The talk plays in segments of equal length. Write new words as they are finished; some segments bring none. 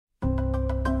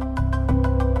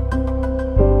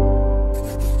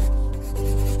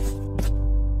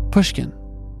Pushkin.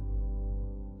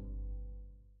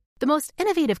 The most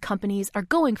innovative companies are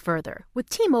going further with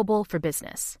T-Mobile for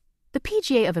Business. The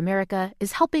PGA of America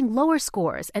is helping lower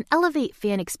scores and elevate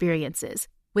fan experiences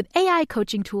with AI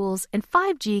coaching tools and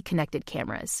 5G connected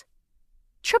cameras.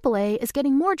 AAA is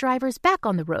getting more drivers back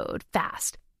on the road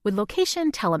fast with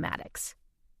location telematics.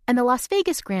 And the Las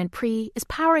Vegas Grand Prix is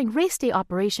powering race day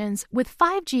operations with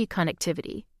 5G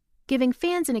connectivity, giving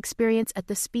fans an experience at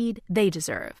the speed they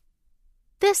deserve.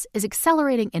 This is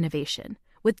accelerating innovation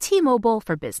with T-Mobile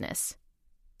for Business.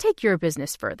 Take your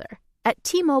business further at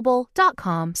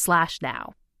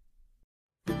T-Mobile.com/now.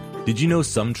 Did you know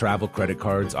some travel credit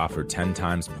cards offer 10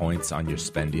 times points on your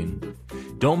spending?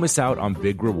 Don't miss out on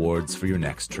big rewards for your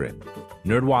next trip.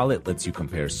 NerdWallet lets you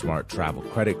compare smart travel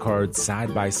credit cards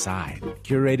side by side,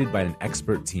 curated by an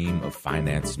expert team of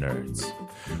finance nerds.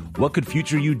 What could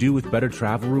future you do with better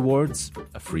travel rewards?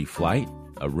 A free flight?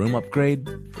 A room upgrade?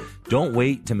 Don't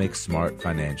wait to make smart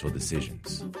financial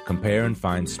decisions. Compare and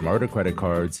find smarter credit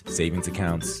cards, savings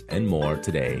accounts, and more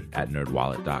today at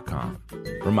nerdwallet.com.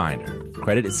 Reminder,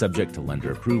 credit is subject to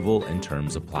lender approval and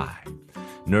terms apply.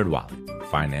 NerdWallet,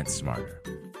 finance smarter.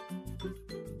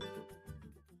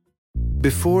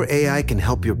 Before AI can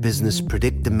help your business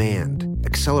predict demand,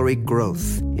 accelerate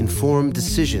growth, inform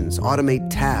decisions, automate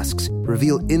tasks,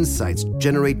 reveal insights,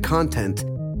 generate content,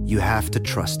 you have to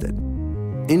trust it.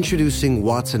 Introducing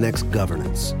watsonx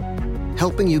Governance,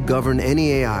 helping you govern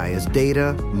any AI as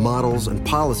data, models, and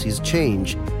policies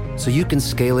change so you can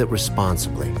scale it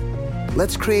responsibly.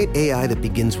 Let's create AI that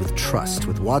begins with trust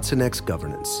with watsonx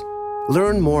Governance.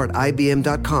 Learn more at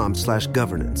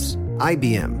ibm.com/governance.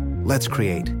 IBM, let's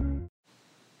create.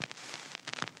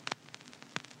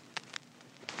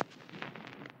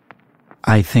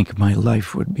 I think my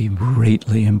life would be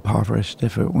greatly impoverished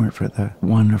if it weren't for the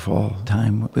wonderful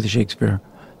time with Shakespeare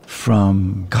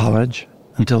from college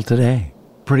until today.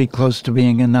 Pretty close to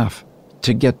being enough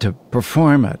to get to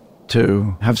perform it,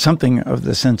 to have something of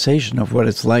the sensation of what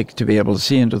it's like to be able to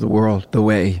see into the world the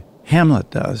way Hamlet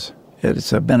does.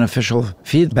 It's a beneficial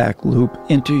feedback loop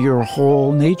into your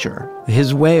whole nature.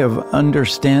 His way of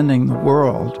understanding the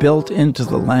world built into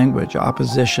the language,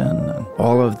 opposition, and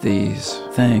all of these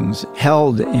things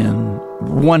held in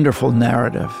wonderful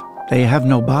narrative. They have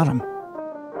no bottom.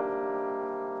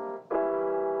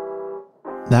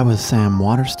 That was Sam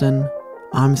Waterston.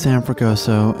 I'm Sam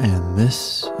Fragoso, and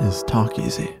this is Talk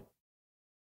Easy.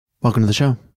 Welcome to the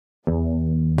show.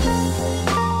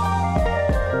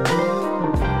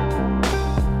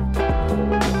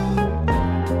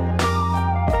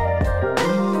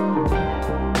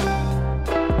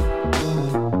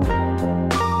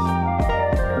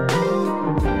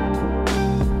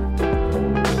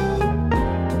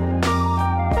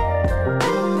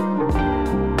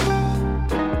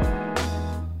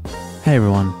 Hey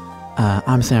everyone,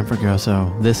 I'm Sam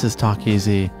Fragoso. This is Talk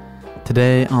Easy.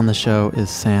 Today on the show is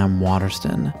Sam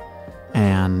Waterston,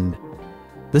 and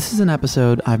this is an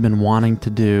episode I've been wanting to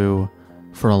do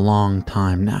for a long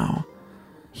time now.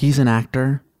 He's an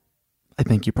actor. I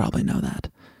think you probably know that.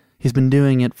 He's been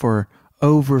doing it for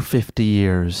over 50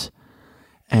 years,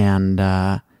 and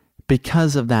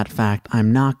because of that fact,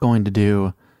 I'm not going to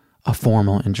do a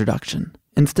formal introduction.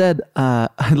 Instead,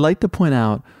 I'd like to point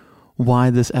out why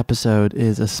this episode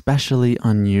is especially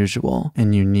unusual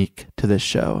and unique to this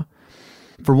show.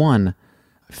 For one,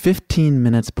 15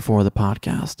 minutes before the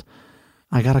podcast,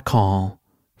 I got a call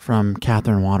from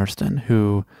Catherine Waterston,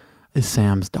 who is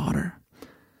Sam's daughter.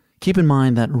 Keep in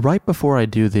mind that right before I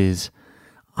do these,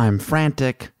 I'm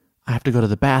frantic, I have to go to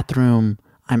the bathroom,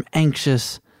 I'm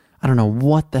anxious, I don't know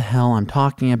what the hell I'm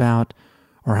talking about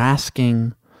or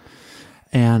asking,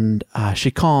 and she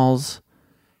calls,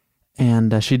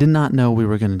 and she did not know we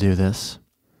were going to do this.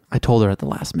 I told her at the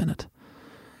last minute.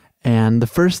 And the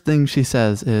first thing she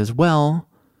says is, well,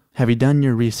 have you done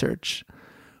your research?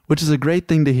 Which is a great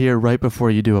thing to hear right before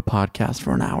you do a podcast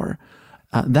for an hour.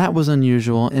 That was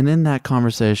unusual. And in that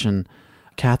conversation,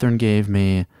 Catherine gave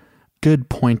me good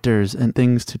pointers and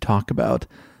things to talk about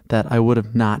that I would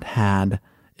have not had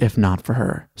if not for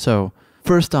her. So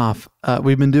first off,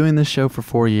 we've been doing this show for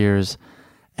 4 years,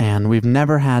 and we've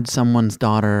never had someone's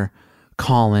daughter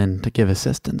call in to give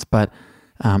assistance, but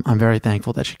I'm very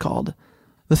thankful that she called.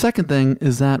 The second thing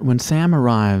is that when Sam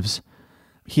arrives,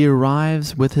 he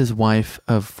arrives with his wife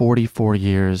of 44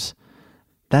 years.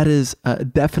 That is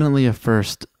definitely a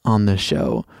first on this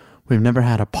show. We've never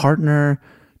had a partner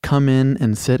come in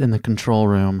and sit in the control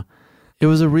room. It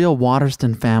was a real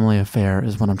Waterston family affair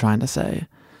is what I'm trying to say.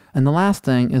 And the last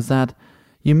thing is that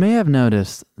you may have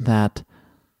noticed that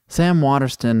Sam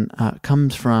Waterston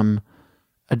comes from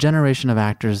a generation of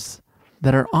actors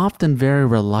that are often very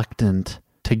reluctant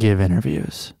to give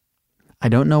interviews. I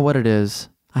don't know what it is.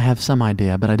 I have some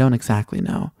idea, but I don't exactly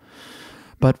know.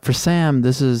 But for Sam,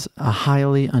 this is a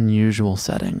highly unusual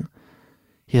setting.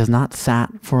 He has not sat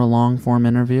for a long-form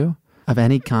interview of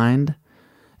any kind,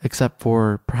 except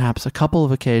for perhaps a couple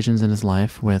of occasions in his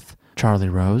life with Charlie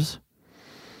Rose.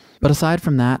 But aside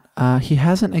from that, he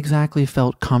hasn't exactly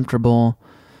felt comfortable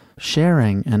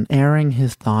sharing and airing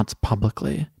his thoughts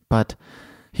publicly. But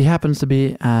he happens to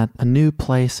be at a new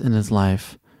place in his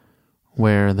life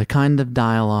where the kind of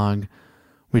dialogue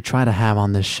we try to have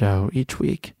on this show each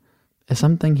week is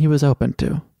something he was open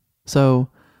to. So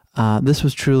this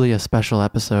was truly a special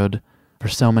episode for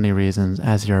so many reasons,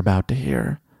 as you're about to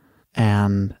hear.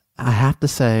 And I have to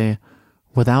say,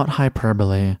 without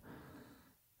hyperbole,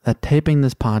 that taping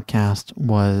this podcast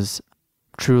was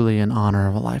truly an honor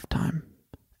of a lifetime.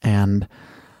 And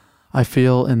I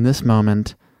feel in this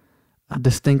moment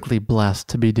distinctly blessed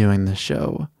to be doing this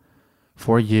show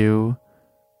for you,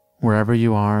 wherever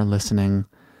you are listening.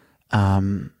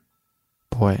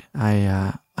 Boy,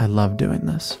 I love doing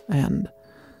this, and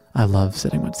I love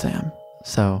sitting with Sam.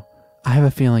 So I have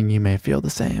a feeling you may feel the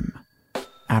same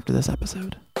after this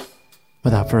episode.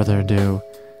 Without further ado,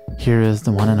 here is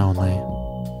the one and only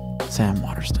Sam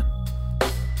Waterston.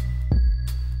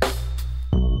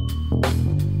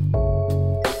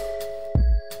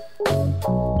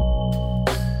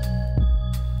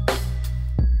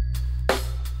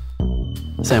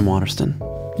 Sam Waterston.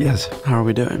 Yes. How are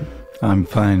we doing? I'm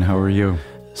fine. How are you?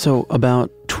 So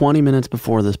about 20 minutes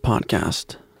before this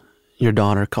podcast, your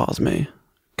daughter calls me,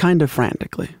 kind of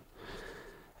frantically.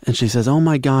 And she says, "Oh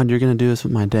my God, you're going to do this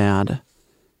with my dad.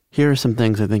 Here are some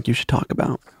things I think you should talk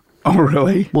about." Oh,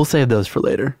 really? We'll save those for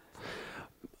later.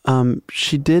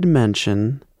 She did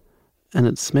mention, and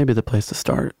it's maybe the place to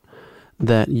start,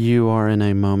 that you are in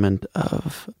a moment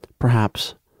of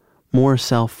perhaps more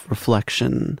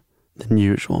self-reflection than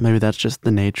usual. Maybe that's just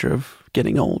the nature of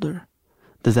getting older.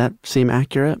 Does that seem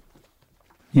accurate?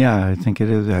 Yeah, I think it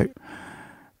is.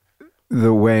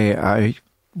 The way I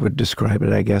would describe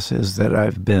it, I guess, is that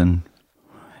I've been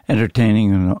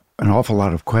entertaining an awful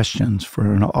lot of questions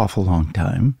for an awful long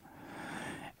time.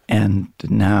 And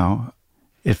now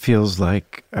it feels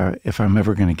like if I'm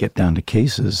ever going to get down to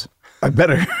cases, I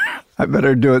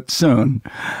better do it soon.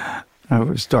 I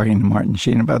was talking to Martin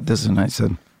Sheen about this, and I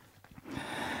said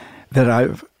that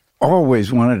I've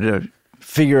always wanted to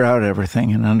figure out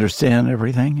everything and understand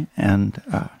everything, and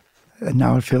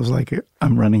now it feels like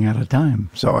I'm running out of time,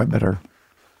 so I better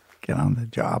get on the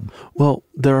job. Well,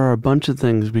 there are a bunch of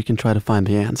things we can try to find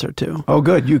the answer to. Oh,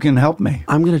 good. You can help me.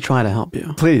 I'm going to try to help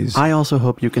you. Please. I also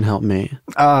hope you can help me.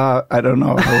 I don't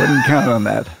know. I wouldn't count on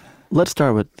that. Let's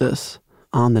start with this,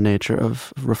 on the nature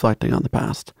of reflecting on the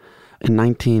past. In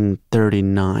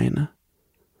 1939,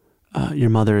 your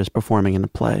mother is performing in a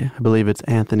play. I believe it's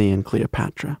Antony and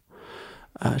Cleopatra.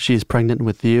 She's pregnant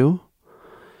with you.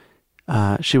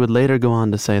 She would later go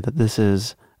on to say that this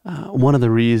is one of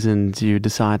the reasons you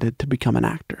decided to become an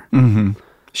actor. Mm-hmm.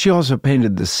 She also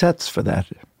painted the sets for that.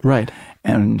 Right.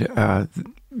 And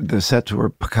the sets were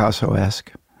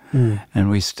Picasso-esque. Mm.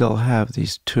 And we still have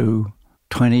these two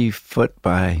 20-foot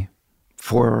by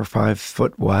 4 or 5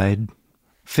 foot wide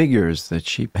figures that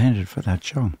she painted for that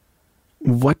show.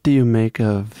 What do you make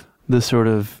of the sort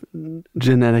of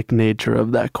genetic nature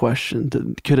of that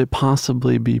question? Could it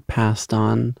possibly be passed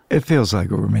on? It feels like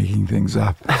we're making things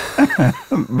up.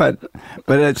 but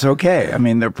it's okay. I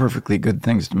mean, they're perfectly good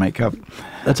things to make up.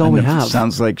 That's all we have. It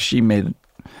sounds like she made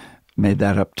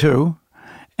that up too.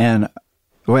 And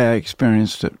the way I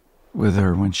experienced it with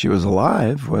her when she was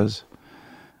alive was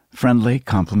friendly,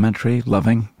 complimentary,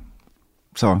 loving.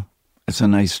 So it's a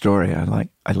nice story. I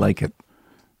like it.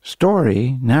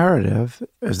 Story, narrative,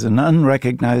 is an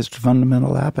unrecognized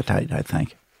fundamental appetite, I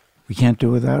think. We can't do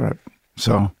without it.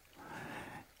 So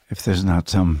if there's not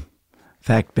some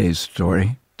fact-based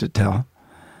story to tell,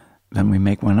 then we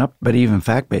make one up. But even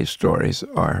fact-based stories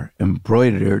are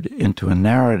embroidered into a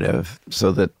narrative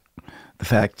so that the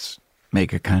facts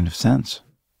make a kind of sense.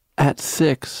 At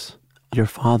 6, your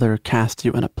father cast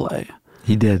you in a play.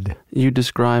 He did. You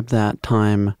described that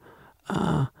time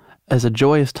as a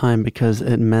joyous time because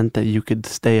it meant that you could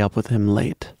stay up with him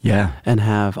late. Yeah. And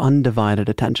have undivided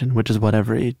attention, which is what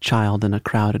every child in a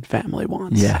crowded family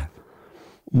wants. Yeah.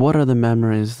 What are the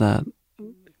memories that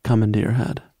come into your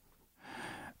head?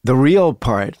 The real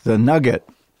part, the nugget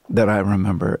that I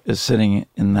remember is sitting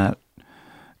in that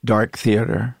dark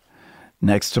theater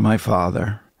next to my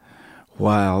father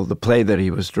while the play that he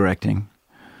was directing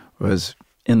was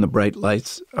in the bright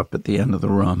lights up at the end of the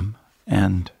room.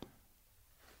 And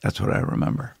that's what I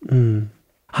remember. Mm.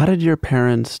 How did your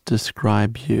parents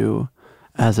describe you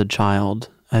as a child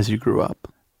as you grew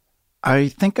up? I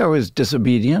think I was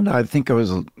disobedient. I think I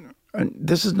was,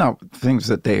 this is not things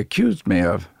that they accused me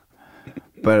of,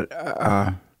 but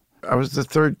I was the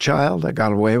third child. I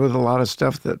got away with a lot of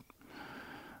stuff that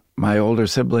my older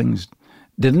siblings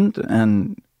didn't,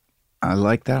 and I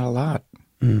like that a lot.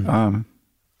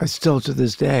 I still, to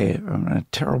this day, am a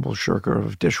terrible shirker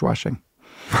of dishwashing.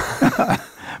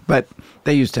 But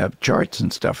they used to have charts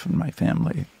and stuff in my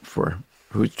family for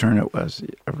whose turn it was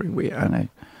every week, and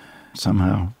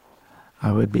somehow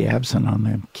I would be absent on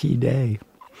the key day.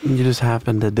 You just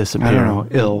happened to disappear. I don't know,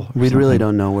 ill. We really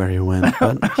don't know where he went,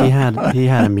 but he had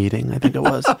a meeting, I think it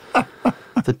was.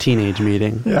 It's a teenage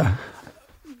meeting. Yeah.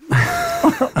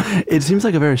 It seems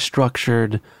like a very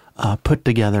structured,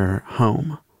 put-together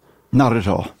home. Not at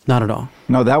all. Not at all.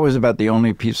 No, that was about the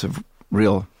only piece of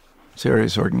real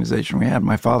serious organization we had.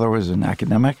 My father was an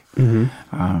academic,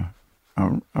 a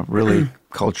really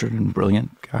cultured and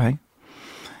brilliant guy,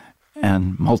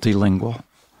 and multilingual.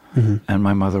 And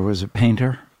my mother was a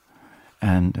painter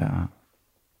and,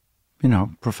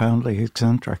 profoundly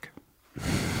eccentric.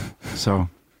 So,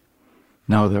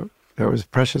 no, there was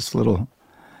precious little.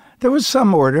 There was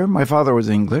some order. My father was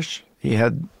English. He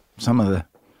had some of the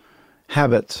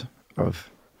habits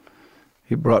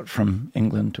he brought from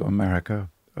England to America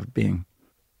of being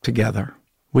together.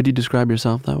 Would you describe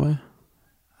yourself that way?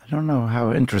 I don't know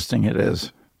how interesting it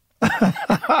is,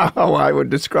 how I would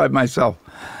describe myself.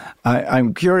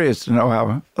 I'm curious to know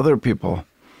how other people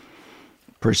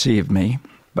perceive me,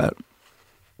 but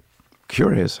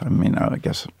curious. I mean, I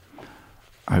guess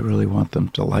I really want them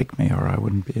to like me or I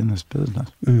wouldn't be in this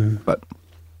business. But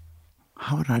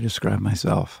how would I describe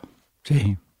myself?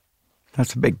 Gee,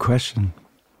 that's a big question.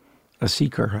 A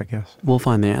seeker, I guess. We'll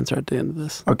find the answer at the end of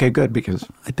this. Okay, good, because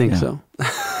I think so.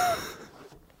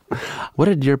 What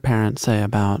did your parents say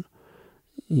about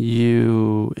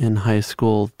you in high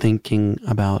school thinking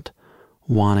about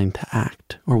wanting to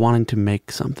act or wanting to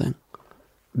make something?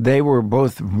 They were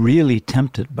both really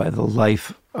tempted by the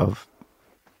life of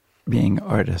being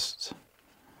artists.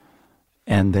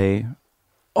 And they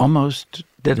almost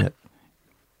did it.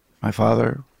 My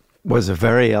father was a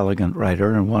very elegant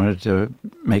writer and wanted to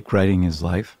make writing his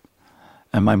life.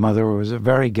 And my mother was a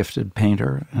very gifted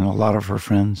painter, and a lot of her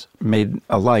friends made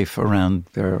a life around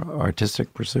their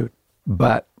artistic pursuit.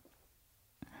 But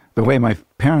the way my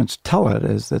parents tell it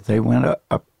is that they went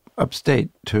upstate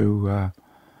to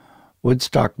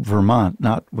Woodstock, Vermont,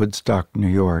 not Woodstock, New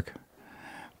York.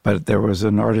 But there was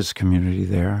an artist community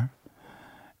there,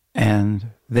 and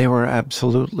they were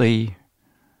absolutely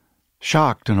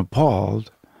shocked and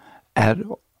appalled at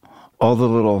all the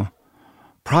little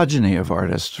progeny of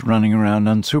artists running around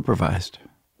unsupervised.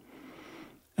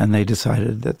 And they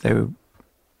decided that they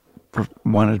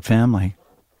wanted family,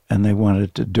 and they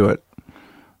wanted to do it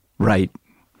right,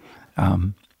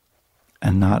 and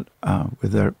not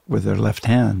with their left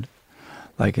hand,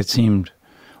 like it seemed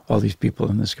all these people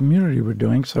in this community were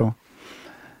doing. So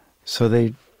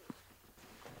they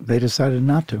decided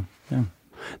not to. Yeah.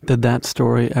 Did that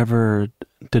story ever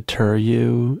deter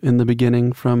you in the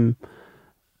beginning from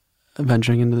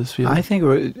venturing into this field? I think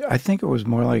it was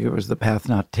more like it was the path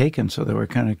not taken. So they were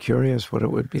kind of curious what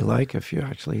it would be like if you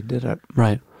actually did it.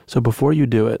 Right. So before you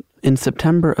do it, in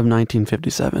September of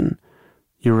 1957,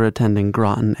 you were attending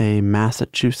Groton, a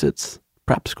Massachusetts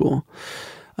prep school.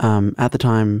 At the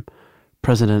time,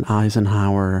 President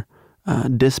Eisenhower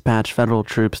dispatched federal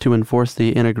troops to enforce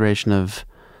the integration of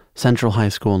Central High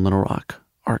School in Little Rock,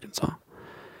 Arkansas.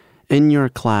 In your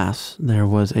class, there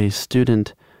was a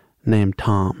student named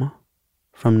Tom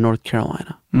from North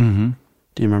Carolina. Mm-hmm.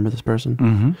 Do you remember this person?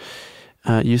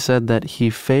 Mm-hmm. You said that he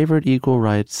favored equal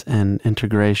rights and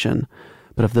integration,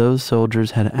 but if those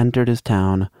soldiers had entered his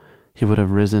town, he would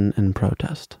have risen in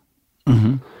protest.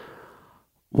 Mm-hmm.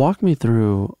 Walk me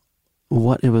through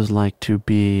what it was like to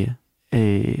be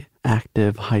a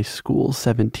active high school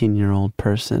 17-year-old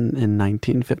person in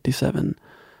 1957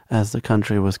 as the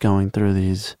country was going through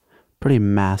these pretty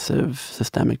massive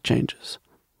systemic changes.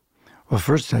 Well,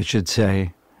 first I should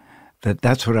say that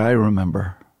that's what I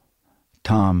remember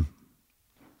Tom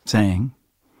saying,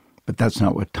 but that's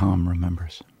not what Tom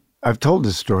remembers. I've told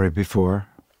this story before,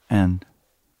 and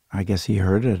I guess he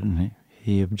heard it and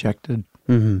he objected.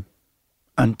 Mm-hmm.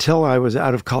 Until I was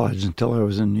out of college, until I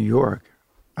was in New York,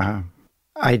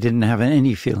 I didn't have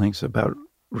any feelings about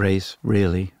race,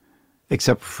 really,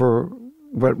 except for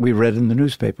what we read in the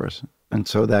newspapers. And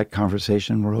so that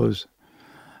conversation rose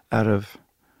out of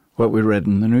what we read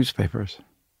in the newspapers.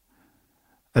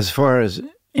 As far as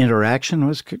interaction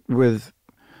was with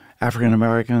African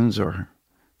Americans or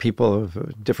people of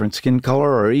a different skin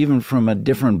color or even from a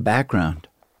different background.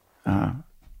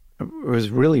 It was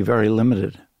really very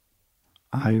limited.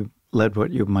 I led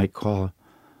what you might call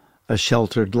a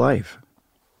sheltered life.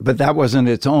 But that wasn't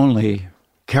its only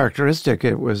characteristic.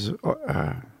 It was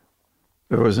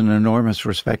there was an enormous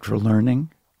respect for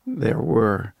learning. There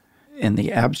were, in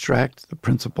the abstract, the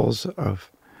principles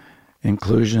of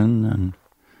inclusion and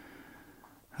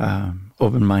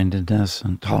open-mindedness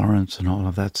and tolerance and all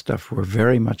of that stuff were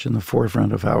very much in the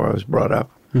forefront of how I was brought up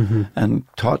and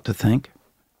taught to think.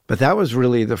 But that was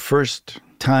really the first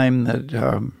time that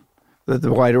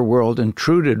the wider world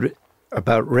intruded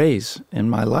about race in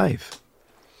my life.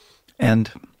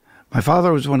 And my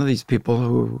father was one of these people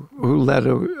who led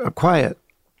a quiet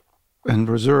and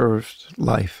reserved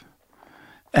life.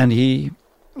 And he,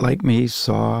 like me,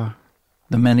 saw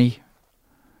the many.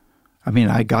 I mean,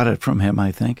 I got it from him,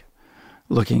 I think,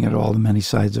 looking at all the many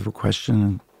sides of a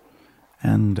question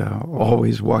and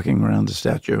always walking around the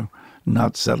statue,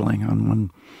 not settling on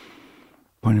one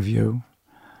point of view.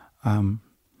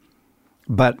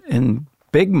 But in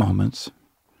big moments,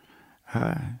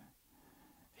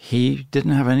 he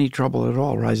didn't have any trouble at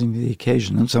all rising to the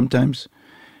occasion. And sometimes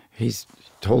he's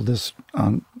told this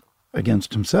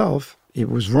against himself. It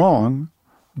was wrong,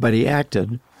 but he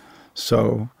acted.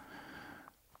 So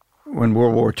when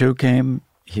World War II came,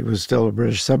 he was still a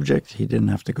British subject. He didn't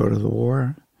have to go to the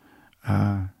war.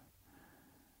 And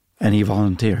he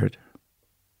volunteered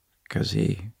because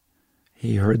he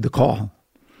heard the call.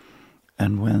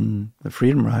 And when the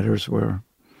Freedom Riders were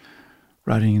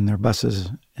riding in their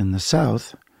buses in the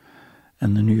South,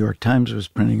 and the New York Times was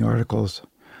printing articles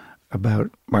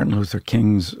about Martin Luther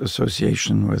King's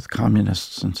association with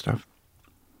communists and stuff,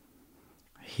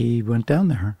 he went down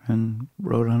there and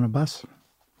rode on a bus.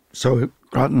 So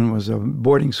Groton was a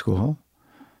boarding school.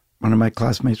 One of my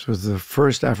classmates was the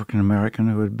first African-American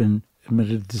who had been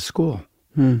admitted to school.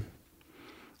 And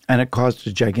it caused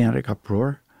a gigantic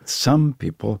uproar. Some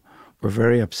people were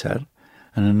very upset.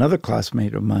 And another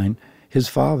classmate of mine, his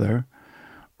father,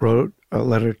 wrote a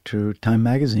letter to Time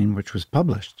magazine, which was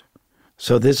published.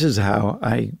 So this is how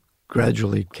I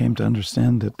gradually came to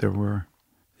understand that there were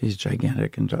these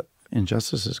gigantic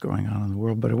injustices going on in the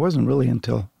world. But it wasn't really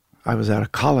until I was out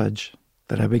of college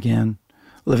that I began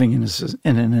living in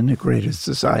an integrated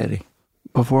society.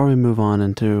 Before we move on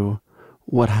into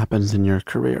what happens in your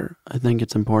career, I think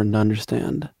it's important to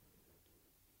understand,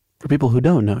 for people who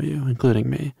don't know you, including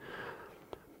me,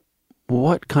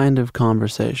 what kind of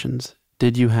conversations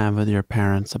did you have with your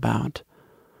parents about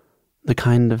the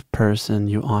kind of person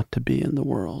you ought to be in the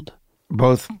world?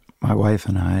 Both my wife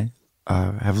and I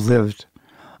have lived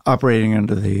operating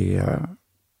under the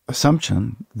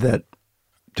assumption that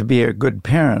to be a good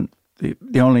parent,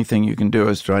 the only thing you can do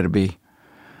is try to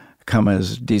become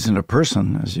as decent a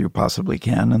person as you possibly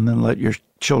can, and then let your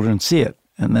children see it,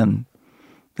 and then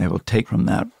they will take from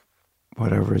that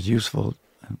whatever is useful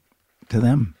to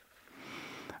them.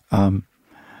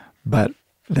 But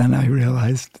then I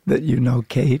realized that you know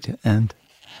Kate, and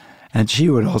she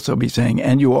would also be saying,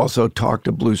 and you also talked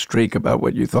to Blue Streak about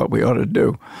what you thought we ought to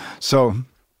do. So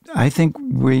I think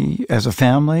we, as a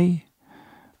family,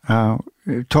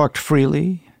 talked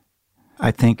freely.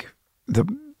 I think the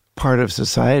part of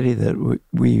society that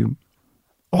we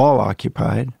all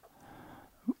occupied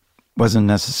wasn't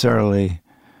necessarily,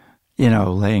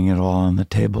 laying it all on the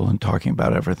table and talking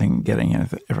about everything, getting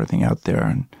everything out there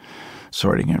and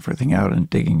sorting everything out and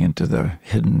digging into the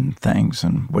hidden things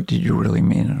and what did you really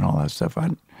mean and all that stuff.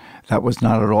 That was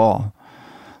not at all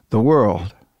the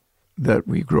world that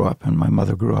we grew up in. My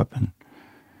mother grew up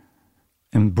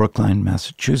in Brookline,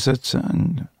 Massachusetts,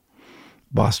 and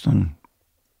Boston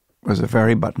was a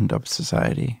very buttoned-up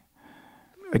society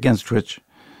against which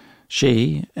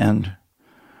she and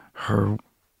her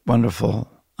wonderful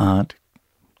aunt,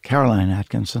 Caroline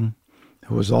Atkinson,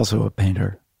 who was also a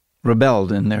painter,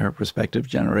 rebelled in their respective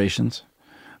generations,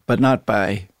 but not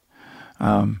by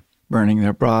burning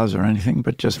their bras or anything,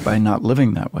 but just by not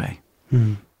living that way.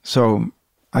 So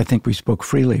I think we spoke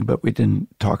freely, but we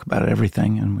didn't talk about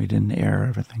everything and we didn't air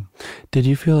everything. Did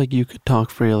you feel like you could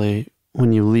talk freely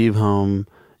when you leave home,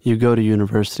 you go to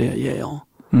university at Yale?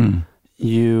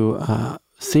 You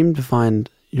seem to find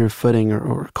your footing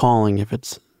or calling, if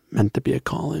it's meant to be a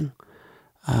calling,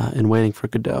 in Waiting for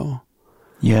Godot.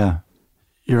 Yeah.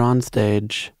 You're on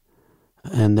stage,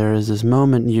 and there is this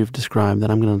moment you've described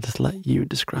that I'm going to just let you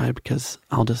describe because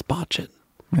I'll just botch it.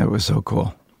 It was so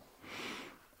cool.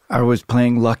 I was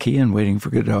playing Lucky in Waiting for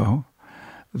Godot.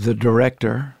 The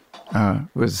director,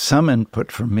 with some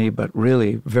input from me, but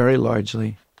really very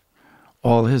largely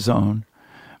all his own,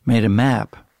 made a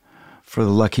map for the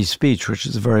Lucky speech, which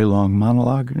is a very long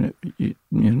monologue. You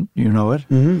know it?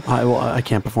 Mm-hmm. I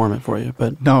can't perform it for you,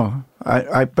 but No,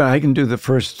 but I can do the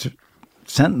first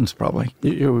sentence probably.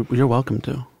 you're welcome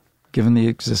to. Given the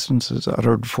existence is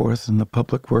uttered forth in the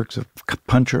public works of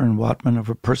Puncher and Watman of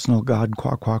a personal God,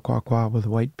 qua, qua, qua, qua, with a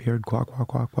white beard, qua, qua,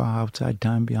 qua, qua, outside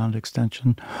time, beyond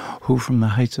extension, who from the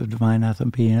heights of divine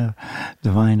athapia,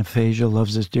 divine aphasia,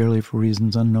 loves us dearly for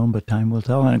reasons unknown, but time will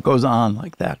tell. And it goes on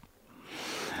like that.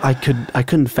 I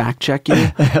couldn't fact check you.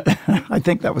 I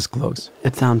think that was close.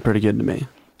 It sounded pretty good to me.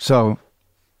 So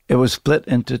it was split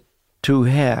into two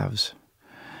halves.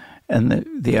 And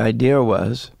the idea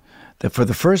was that for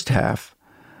the first half,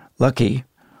 Lucky,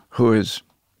 who is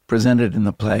presented in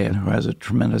the play and who has a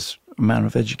tremendous amount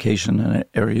of education and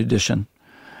erudition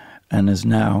and is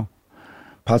now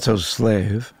Pazzo's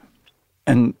slave,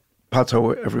 and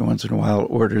Pazzo every once in a while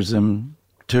orders him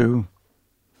to,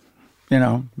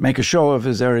 make a show of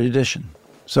his erudition.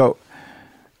 So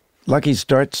Lucky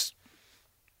starts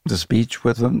the speech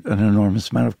with an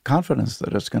enormous amount of confidence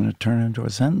that it's going to turn into a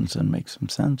sentence and make some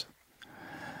sense.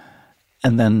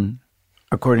 And then,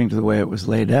 according to the way it was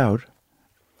laid out,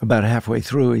 about halfway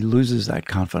through, he loses that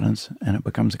confidence, and it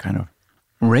becomes a kind of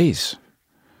race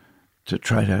to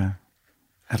try to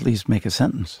at least make a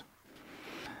sentence.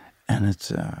 And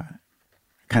it's a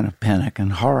kind of panic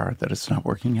and horror that it's not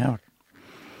working out.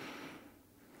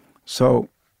 So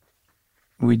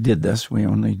we did this. We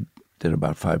only did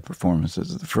about 5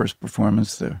 performances. The first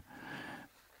performance, the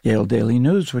Yale Daily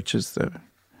News, which is the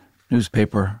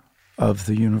newspaper of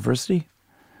the university,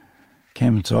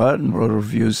 came and saw it and wrote a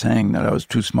review saying that I was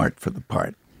too smart for the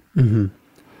part. Mm-hmm.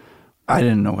 I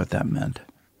didn't know what that meant.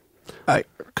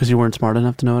 Because you weren't smart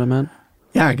enough to know what it meant?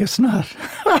 Yeah, I guess not.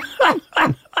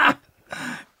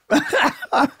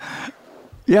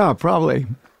 Yeah, probably.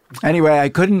 Anyway, I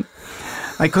couldn't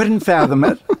fathom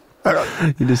it.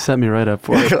 You just set me right up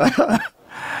for it.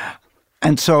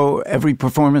 And so every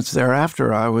performance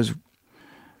thereafter, I was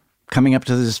coming up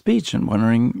to the speech and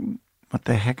wondering what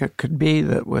the heck it could be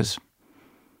that was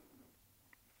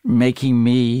making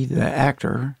me, the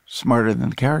actor, smarter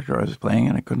than the character I was playing,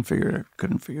 and I couldn't figure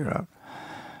it out.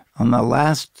 On the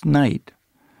last night,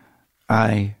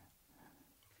 I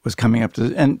was coming up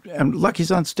to, and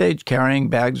Lucky's on stage carrying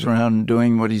bags around and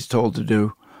doing what he's told to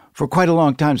do for quite a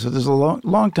long time. So there's a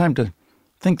long time to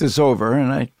think this over,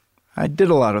 and I did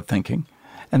a lot of thinking.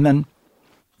 And then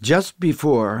just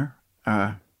before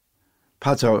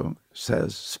Pazzo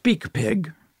says, "Speak,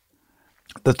 pig,"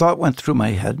 the thought went through my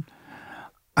head,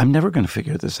 I'm never going to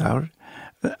figure this out,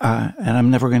 and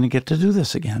I'm never going to get to do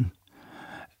this again.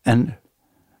 And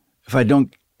if I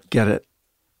don't get it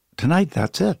tonight,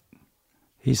 that's it.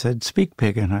 He said, "Speak,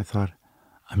 pig," and I thought,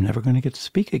 I'm never going to get to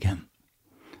speak again.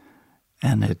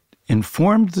 And it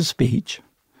informed the speech,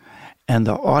 and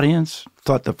the audience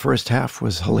thought the first half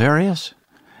was hilarious,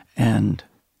 and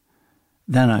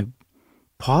then I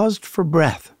paused for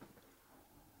breath,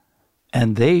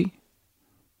 and they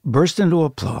burst into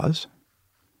applause.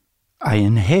 I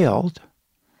inhaled.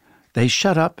 They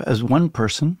shut up as one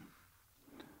person.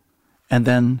 And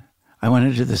then I went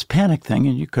into this panic thing,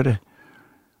 and you could have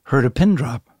heard a pin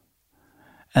drop.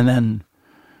 And then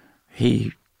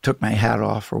he took my hat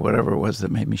off or whatever it was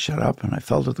that made me shut up, and I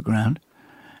fell to the ground.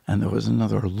 And there was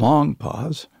another long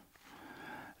pause.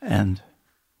 And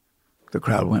the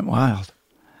crowd went wild.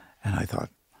 And I thought,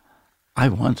 I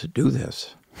want to do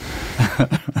this.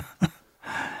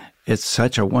 It's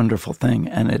such a wonderful thing.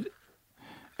 And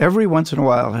every once in a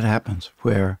while it happens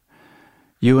where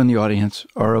you and the audience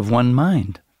are of one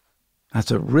mind. That's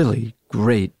a really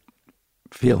great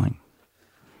feeling.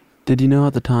 Did you know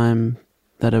at the time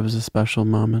that it was a special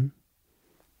moment?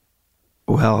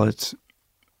 Well, it's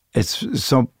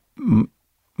so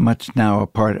much now a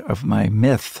part of my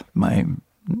myth, my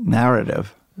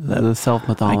narrative. The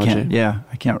self-mythology.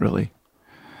 I can't really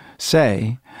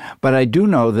say. But I do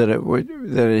know that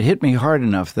it hit me hard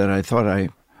enough that I thought I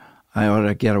ought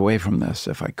to get away from this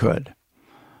if I could.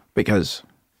 Because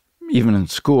even in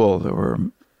school, there were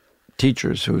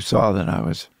teachers who saw that I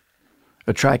was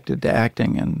attracted to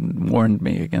acting and warned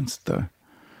me against the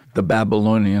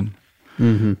Babylonian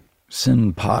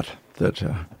sin pot that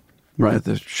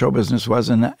the show business was,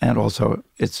 and also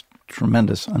its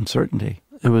tremendous uncertainty.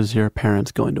 It was your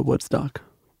parents going to Woodstock.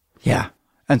 Yeah.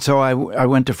 And so I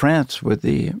went to France with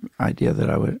the idea that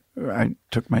I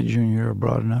took my junior year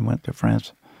abroad, and I went to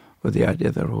France with the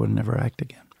idea that I would never act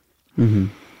again. Mm-hmm.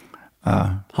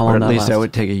 How long or at that least last? I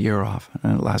would take a year off,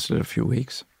 and it lasted a few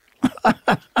weeks.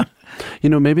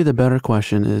 Maybe the better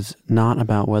question is not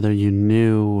about whether you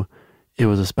knew it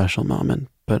was a special moment,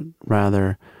 but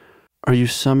rather, are you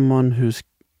someone who's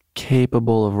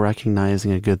capable of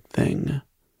recognizing a good thing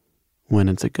when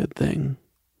it's a good thing?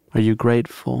 Are you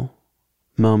grateful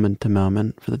moment to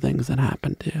moment for the things that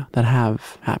happen to you, that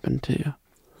have happened to you?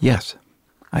 Yes,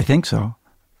 I think so.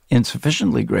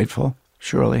 Insufficiently grateful,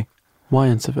 surely. Why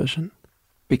insufficient?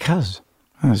 Because,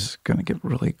 I was going to get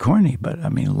really corny, but I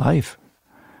mean, life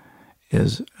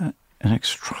is an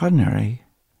extraordinary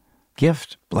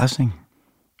gift, blessing.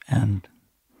 And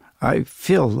I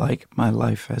feel like my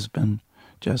life has been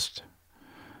just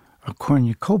a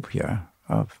cornucopia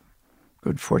of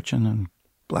good fortune and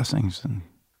blessings and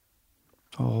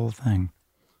the whole thing.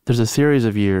 There's a series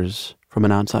of years from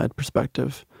an outside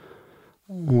perspective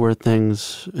where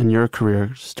things in your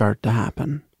career start to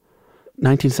happen.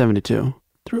 1972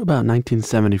 through about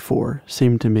 1974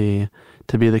 seemed to me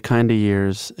to be the kind of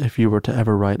years, if you were to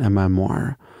ever write a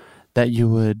memoir, that you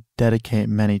would dedicate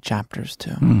many chapters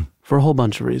to, for a whole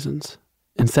bunch of reasons.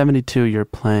 In 72, you're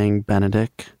playing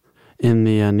Benedict in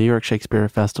the New York Shakespeare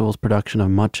Festival's production of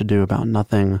Much Ado About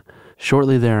Nothing.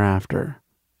 Shortly thereafter,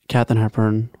 Katharine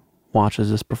Hepburn watches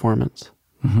this performance,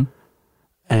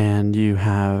 and you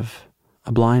have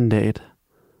a blind date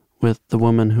with the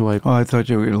woman who I thought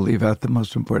you were going to leave out the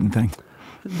most important thing.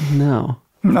 No.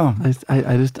 No.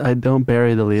 I don't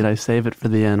bury the lead. I save it for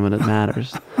the end when it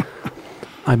matters.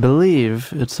 I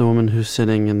believe it's the woman who's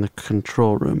sitting in the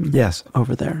control room. Yes.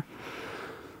 Over there.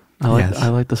 I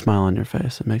like the smile on your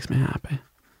face. It makes me happy.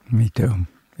 Me too.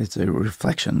 It's a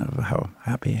reflection of how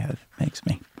happy it makes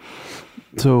me.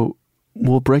 So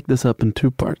we'll break this up in two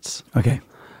parts. Okay.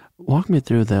 Walk me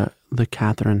through the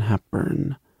Katharine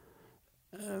Hepburn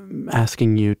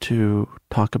asking you to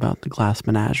talk about the glass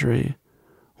menagerie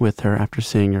with her after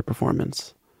seeing your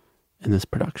performance in this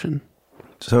production.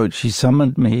 So she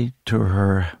summoned me to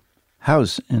her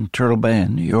house in Turtle Bay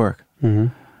in New York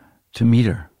to meet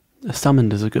her.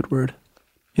 Summoned is a good word.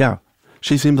 Yeah.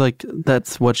 She seems like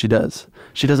that's what she does.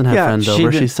 She doesn't have friends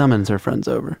over. She summons her friends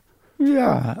over.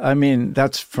 Yeah. I mean,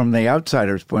 that's from the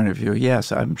outsider's point of view.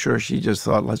 Yes, I'm sure she just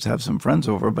thought, let's have some friends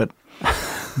over. But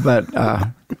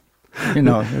you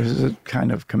know, there's a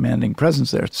kind of commanding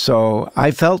presence there. So I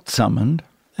felt summoned,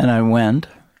 and I went,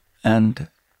 and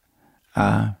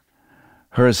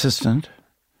her assistant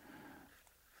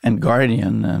and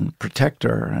guardian and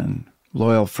protector and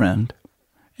loyal friend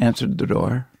answered the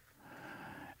door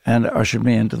and ushered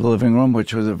me into the living room,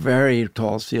 which was a very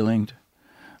tall-ceilinged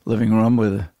living room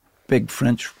with big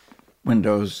French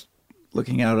windows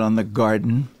looking out on the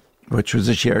garden, which was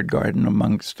a shared garden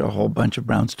amongst a whole bunch of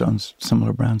brownstones,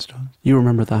 similar brownstones. You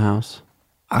remember the house?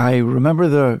 I remember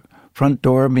the front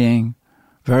door being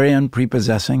very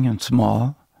unprepossessing and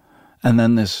small, and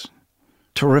then this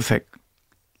terrific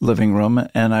living room,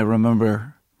 and I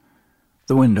remember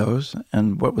the windows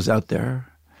and what was out there.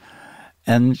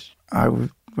 And I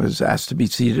was asked to be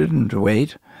seated and to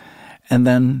wait. And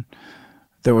then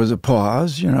there was a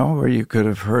pause, you know, where you could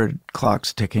have heard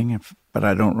clocks ticking, but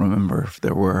I don't remember if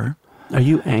there were. Are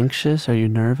you anxious? Are you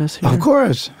nervous here? Of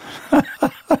course.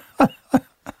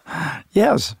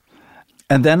 Yes.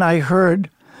 And then I heard,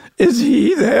 is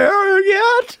he there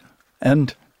yet?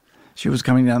 And she was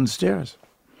coming down the stairs.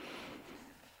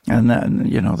 And then,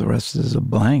 you know, the rest is a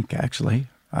blank, actually.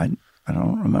 I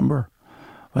don't remember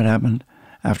what happened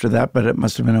after that, but it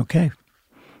must have been okay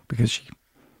because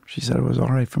she said it was all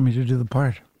right for me to do the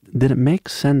part. Did it make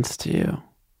sense to you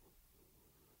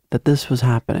that this was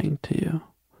happening to you?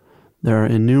 There are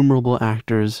innumerable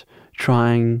actors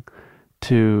trying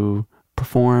to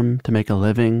perform, to make a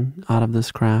living out of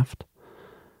this craft.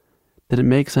 Did it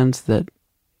make sense that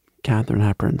Katharine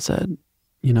Hepburn said,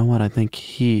 you know what, I think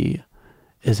he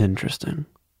is interesting.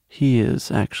 He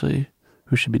is actually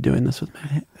who should be doing this with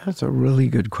me? That's a really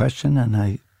good question, and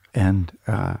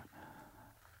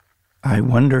I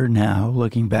wonder now,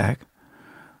 looking back,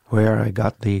 where I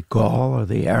got the gall or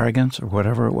the arrogance or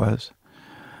whatever it was,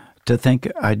 to think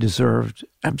I deserved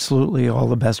absolutely all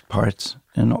the best parts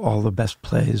in all the best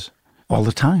plays all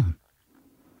the time.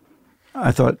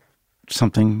 I thought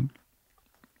something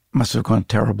must have gone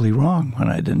terribly wrong when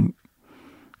I didn't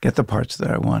get the parts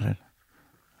that I wanted.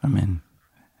 I mean,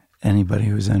 anybody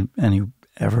who's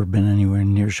ever been anywhere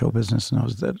near show business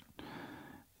knows that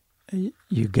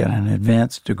you get an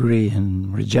advanced degree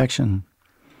in rejection.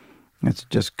 It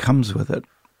just comes with it.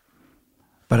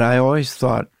 But I always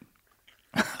thought,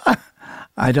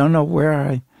 I don't know where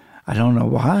I don't know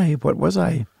why, what was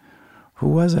I? Who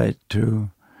was I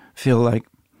to feel like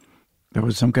there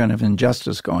was some kind of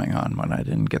injustice going on when I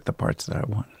didn't get the parts that I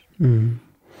wanted? Mm.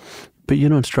 But you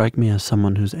don't strike me as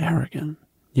someone who's arrogant.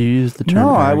 You use the term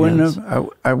No, arrogance.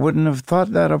 I wouldn't have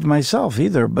thought that of myself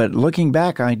either. But looking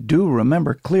back, I do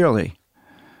remember clearly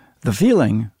the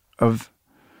feeling of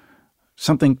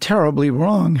something terribly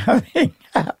wrong having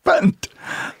happened,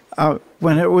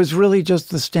 when it was really just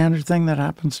the standard thing that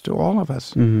happens to all of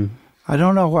us. Mm-hmm. I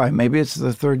don't know why. Maybe it's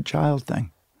the third child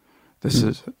thing. This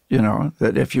is,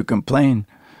 that if you complain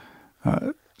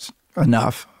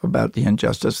enough about the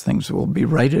injustice, things will be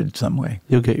righted some way.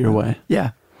 You'll get your way.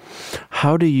 Yeah.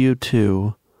 How do you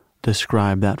two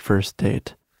describe that first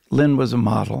date? Lynn was a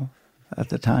model at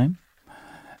the time.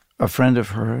 A friend of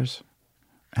hers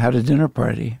had a dinner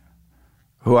party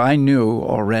who I knew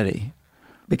already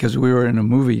because we were in a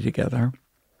movie together.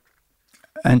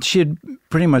 And she had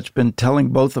pretty much been telling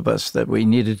both of us that we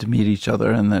needed to meet each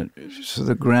other and that so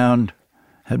the ground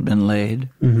had been laid.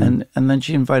 Mm-hmm. And then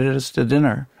she invited us to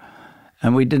dinner.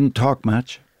 And we didn't talk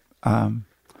much.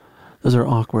 Those are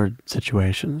awkward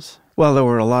situations. Well, there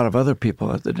were a lot of other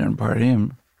people at the dinner party,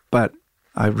 but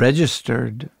I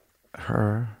registered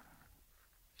her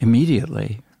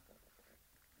immediately.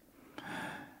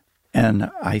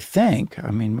 And I think,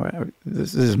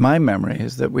 this is my memory,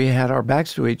 is that we had our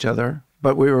backs to each other,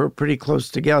 but we were pretty close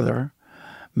together,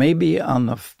 maybe on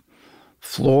the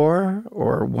floor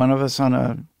or one of us on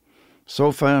a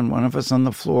sofa and one of us on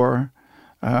the floor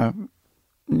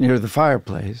near the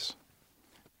fireplace.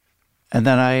 And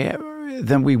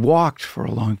then we walked for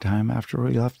a long time after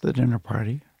we left the dinner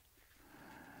party.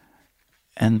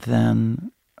 And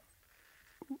then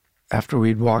after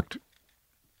we'd walked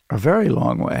a very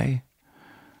long way,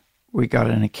 we got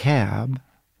in a cab,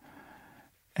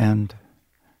 and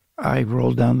I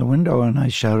rolled down the window and I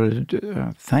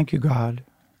shouted, "Thank you, God."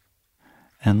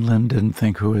 And Lynn didn't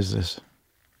think, who is this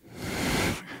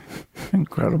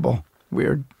incredible,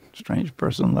 weird, strange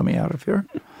person? Let me out of here.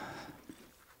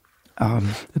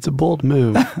 It's a bold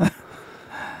move.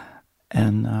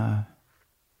 And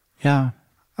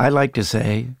I like to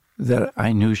say that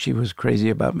I knew she was crazy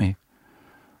about me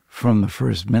from the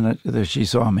first minute that she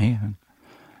saw me,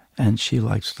 and she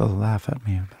likes to laugh at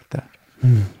me about that.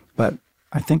 Mm. But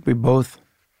I think we both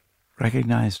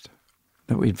recognized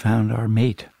that we'd found our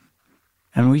mate,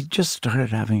 and we just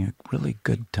started having a really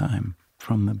good time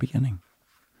from the beginning.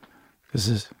 This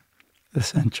is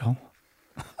essential.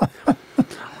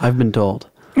 I've been told.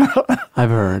 I've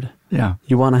heard. Yeah.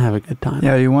 You want to have a good time.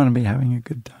 Yeah, you want to be having a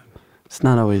good time. It's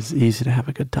not always easy to have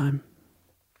a good time.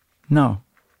 No.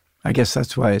 I guess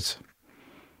that's why it's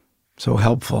so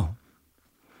helpful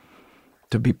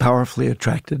to be powerfully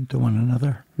attracted to one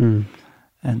another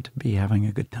and to be having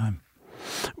a good time.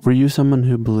 Were you someone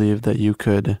who believed that you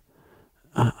could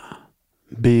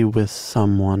be with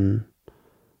someone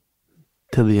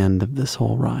till the end of this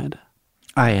whole ride?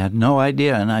 I had no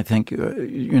idea, and I think,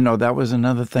 that was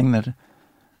another thing that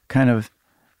kind of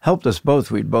helped us both.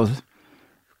 We'd both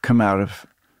come out of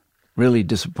really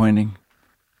disappointing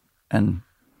and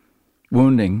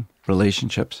wounding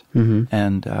relationships,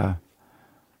 and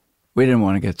we didn't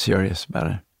want to get serious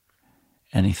about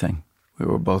anything. We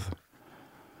were both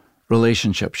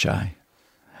relationship shy,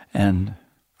 and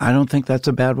I don't think that's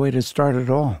a bad way to start at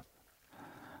all.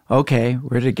 Okay,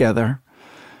 we're together.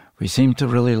 We seem to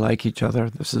really like each other.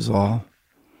 This is all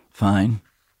fine.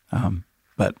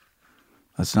 But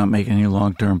let's not make any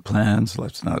long-term plans.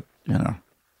 Let's not,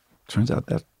 turns out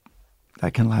that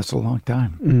can last a long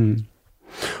time. Mm.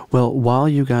 Well, while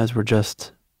you guys were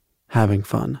just having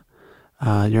fun,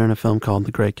 you're in a film called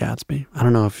The Great Gatsby. I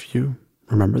don't know if you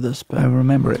remember this, but I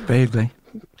remember it vaguely.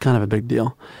 Kind of a big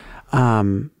deal. I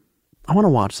want to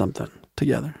watch something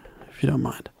together, if you don't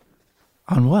mind.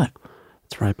 On what?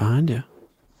 It's right behind you.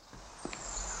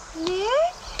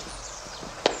 Nick?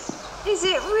 Is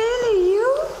it really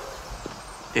you?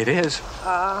 It is.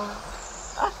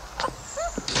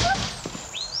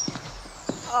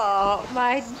 Oh,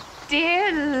 my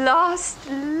dear lost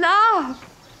love.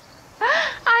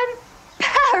 I'm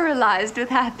paralyzed with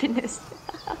happiness.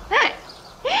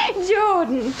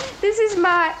 Jordan, this is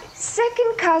my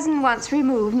second cousin once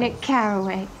removed, Nick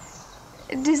Carraway.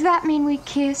 Does that mean we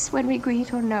kiss when we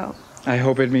greet or no? I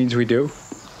hope it means we do.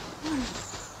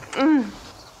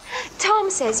 Tom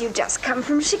says you just come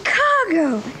from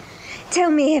Chicago. Tell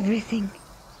me everything.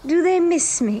 Do they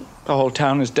miss me? The whole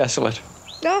town is desolate.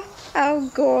 Oh, how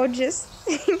gorgeous.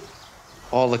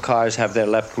 All the cars have their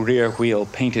left rear wheel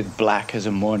painted black as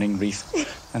a mourning wreath,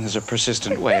 and there's a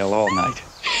persistent wail all night.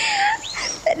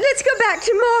 Let's go back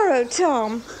tomorrow,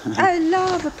 Tom. I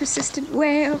love a persistent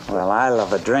wail. Well, I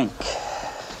love a drink.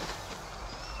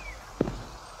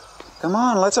 Come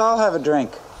on, let's all have a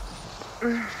drink.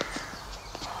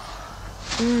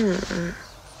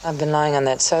 I've been lying on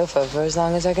that sofa for as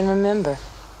long as I can remember.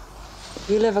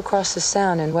 You live across the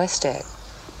Sound in West Egg.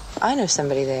 I know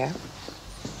somebody there.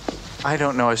 I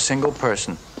don't know a single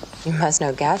person. You must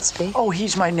know Gatsby. Oh,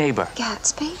 he's my neighbor.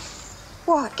 Gatsby?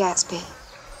 What Gatsby?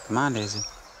 Come on, Daisy.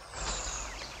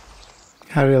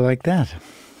 How do you like that?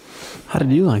 How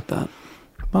did you like that?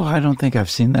 Well, I don't think I've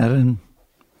seen that in,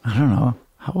 I don't know.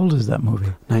 How old is that movie?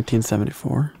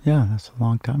 1974. Yeah, that's a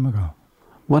long time ago.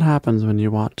 What happens when you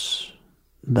watch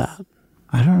that?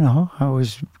 I don't know. I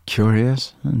was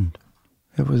curious, and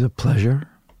it was a pleasure.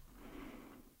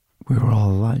 We were all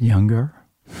a lot younger.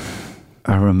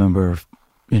 I remember,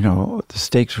 the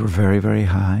stakes were very, very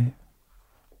high.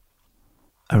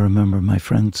 I remember my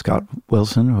friend Scott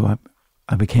Wilson, who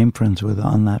I became friends with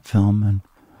on that film, and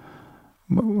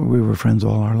we were friends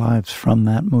all our lives from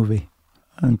that movie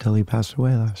until he passed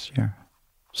away last year.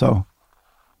 So,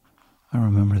 I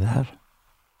remember that.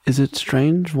 Is it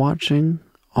strange watching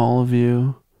all of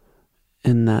you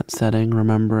in that setting,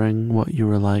 remembering what you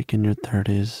were like in your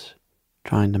 30s,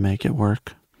 trying to make it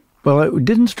work? Well, it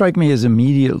didn't strike me as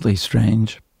immediately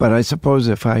strange, but I suppose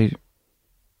if I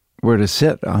were to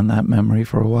sit on that memory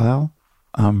for a while,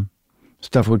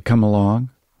 stuff would come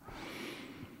along.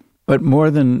 But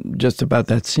more than just about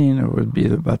that scene, it would be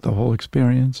about the whole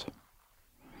experience.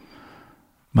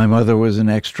 My mother was an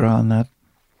extra on that.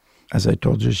 As I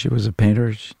told you, she was a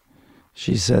painter.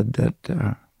 She said that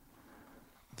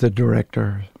the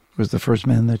director was the first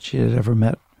man that she had ever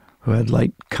met who had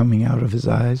light coming out of his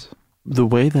eyes. The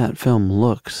way that film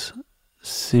looks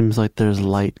seems like there's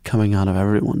light coming out of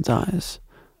everyone's eyes.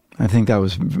 I think that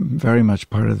was very much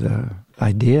part of the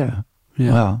idea.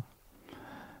 Yeah. Well,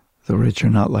 the rich are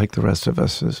not like the rest of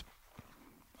us is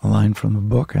a line from the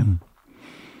book, and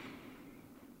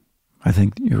I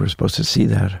think you were supposed to see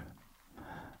that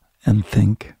and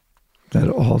think that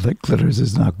all that glitters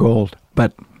is not gold.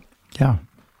 But yeah,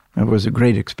 it was a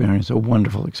great experience, a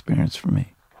wonderful experience for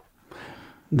me.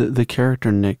 The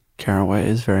character Nick Carraway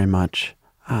is very much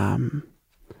an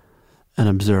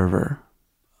observer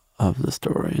of the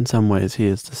story. In some ways, he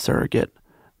is the surrogate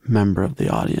member of the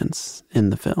audience in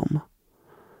the film.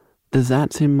 Does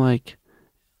that seem like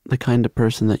the kind of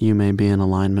person that you may be in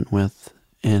alignment with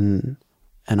in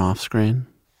and off-screen?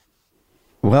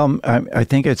 Well, I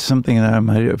think it's something that I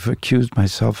might have accused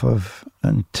myself of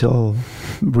until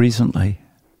recently.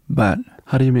 But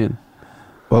how do you mean?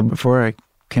 Well, before I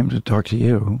came to talk to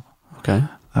you, okay,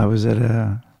 I was at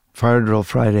a Fire Drill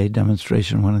Friday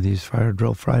demonstration, one of these Fire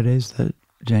Drill Fridays that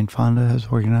Jane Fonda has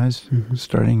organized,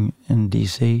 starting in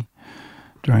D.C.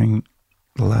 during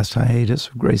the last hiatus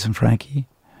of Grace and Frankie.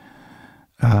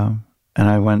 And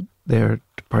I went there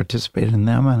to participate in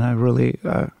them, and I really,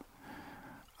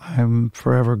 I'm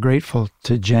forever grateful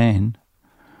to Jane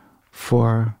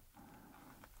for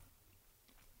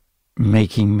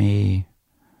making me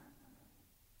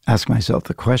ask myself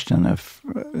the question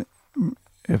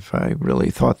if I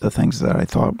really thought the things that I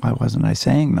thought, why wasn't I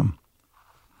saying them?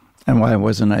 And why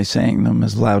wasn't I saying them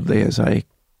as loudly as I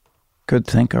could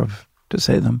think of to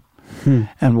say them?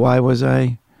 And why was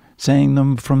I saying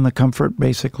them from the comfort,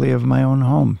 basically, of my own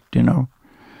home,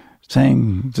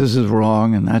 saying this is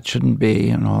wrong and that shouldn't be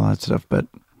and all that stuff, but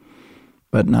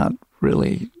not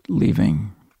really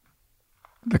leaving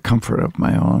the comfort of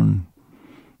my own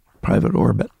private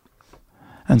orbit.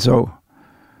 And so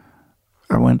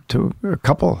I went to a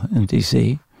couple in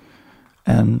D.C.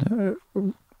 and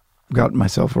got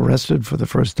myself arrested for the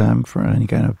first time for any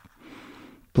kind of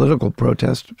political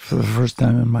protest for the first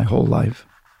time in my whole life.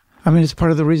 I mean, it's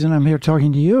part of the reason I'm here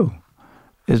talking to you,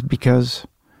 is because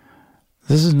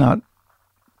this is not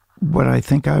what I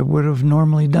think I would have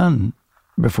normally done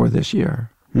before this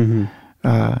year.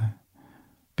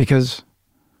 Because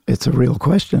it's a real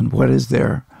question. What is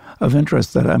there of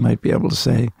interest that I might be able to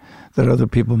say that other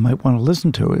people might want to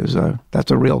listen to?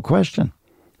 That's a real question.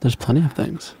 There's plenty of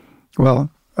things. Well,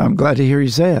 I'm glad to hear you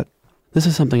say it. This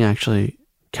is something actually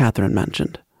Catherine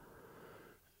mentioned,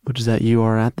 which is that you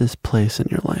are at this place in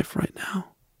your life right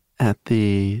now, at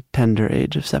the tender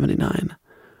age of 79,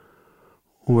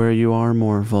 where you are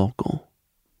more vocal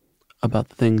about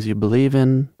the things you believe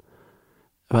in,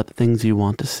 about the things you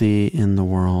want to see in the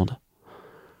world.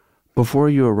 Before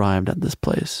you arrived at this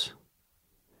place,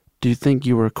 do you think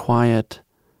you were quiet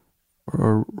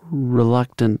or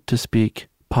reluctant to speak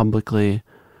publicly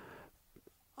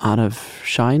out of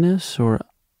shyness or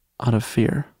out of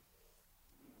fear?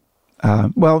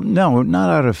 Well, no, not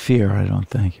out of fear, I don't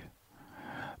think.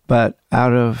 But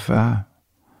out of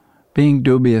being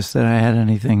dubious that I had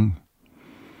anything,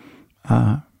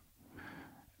 and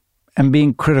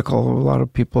being critical of a lot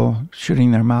of people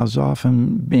shooting their mouths off,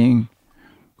 and being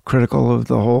critical of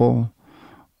the whole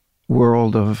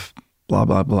world of blah,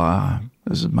 blah, blah.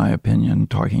 This is my opinion,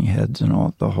 talking heads and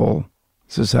all the whole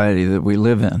society that we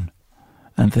live in,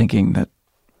 and thinking that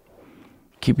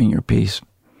keeping your peace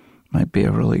might be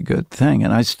a really good thing.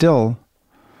 And I still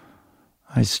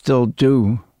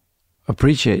do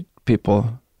appreciate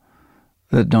people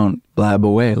that don't blab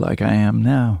away like I am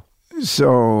now.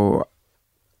 So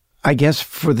I guess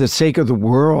for the sake of the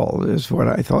world is what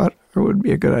I thought it would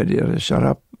be a good idea to shut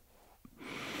up.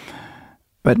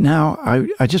 But now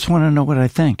I just want to know what I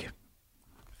think.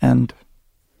 And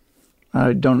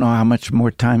I don't know how much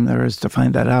more time there is to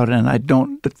find that out. And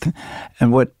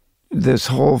and what this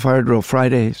whole Fire Drill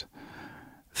Fridays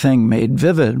thing made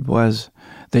vivid was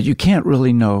that you can't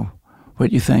really know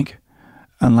what you think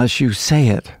unless you say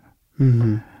it.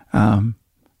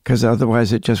 Because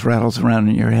otherwise it just rattles around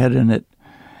in your head and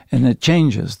it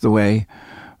changes the way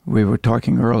we were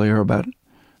talking earlier about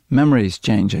memories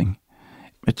changing.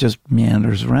 It just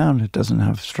meanders around. It doesn't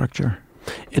have structure.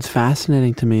 It's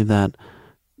fascinating to me that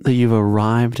you've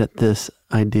arrived at this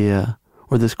idea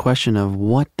or this question of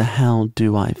what the hell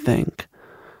do I think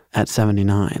at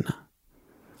 79?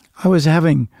 I was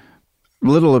having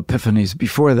little epiphanies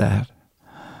before that,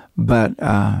 but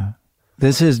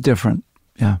this is different.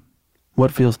 Yeah.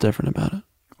 What feels different about it?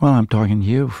 Well, I'm talking to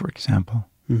you, for example.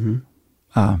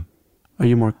 Are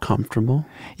you more comfortable?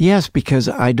 Yes, because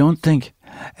I don't think,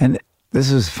 and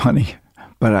this is funny,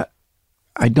 but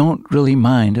I don't really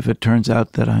mind if it turns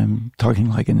out that I'm talking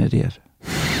like an idiot.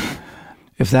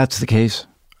 If that's the case,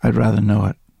 I'd rather know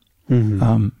it.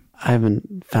 I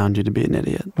haven't found you to be an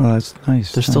idiot. Well, that's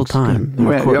nice. There's still time.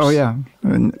 Of course. Oh, yeah.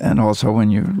 And also when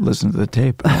you listen to the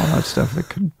tape and all that stuff, it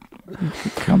could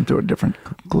come to a different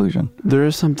conclusion. There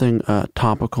is something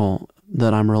topical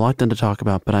that I'm reluctant to talk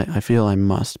about, but I feel I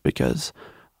must because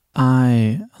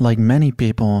I, like many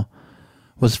people,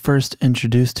 was first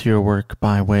introduced to your work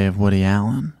by way of Woody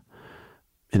Allen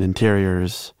in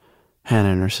Interiors,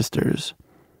 Hannah and Her Sisters,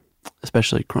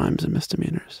 especially Crimes and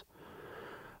Misdemeanors.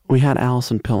 We had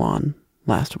Alison Pill on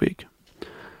last week,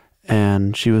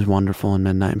 and she was wonderful in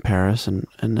Midnight in Paris, and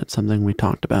it's something we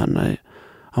talked about, and I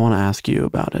want to ask you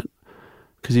about it,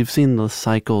 because you've seen the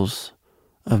cycles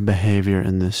of behavior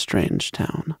in this strange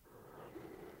town.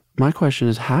 My question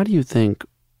is, how do you think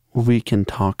we can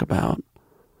talk about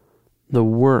the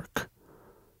work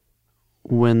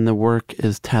when the work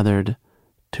is tethered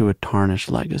to a tarnished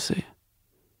legacy?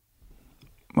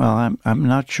 Well, I'm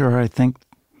not sure. I think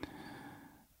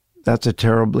that's a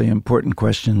terribly important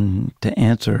question to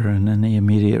answer in any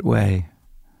immediate way.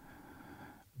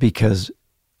 Because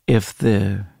if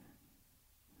the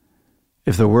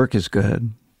work is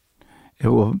good,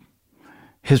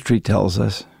 history tells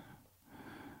us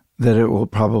that it will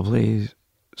probably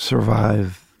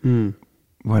survive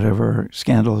whatever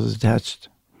scandal is attached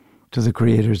to the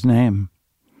creator's name.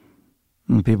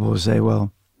 And people will say,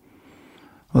 well,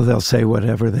 they'll say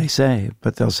whatever they say,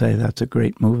 but they'll say that's a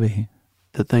great movie.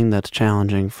 The thing that's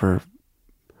challenging for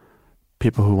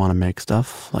people who want to make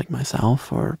stuff like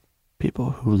myself, or people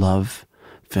who love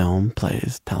film,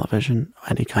 plays, television,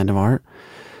 any kind of art,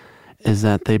 is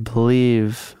that they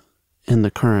believe in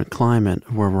the current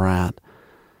climate where we're at,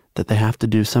 that they have to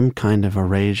do some kind of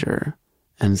erasure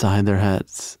inside their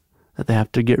heads, that they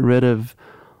have to get rid of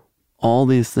all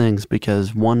these things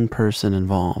because one person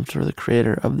involved, or the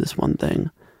creator of this one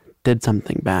thing, did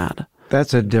something bad.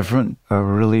 That's a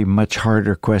really much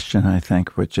harder question, I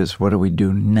think, which is what do we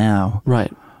do now?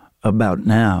 Right. About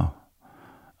now.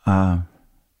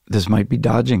 This might be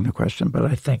dodging the question, but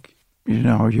I think, you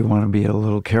want to be a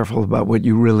little careful about what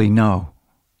you really know.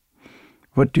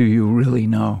 What do you really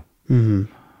know?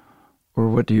 Or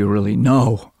what do you really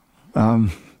know?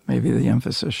 Maybe the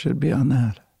emphasis should be on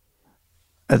that.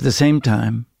 At the same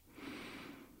time,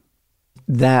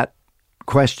 that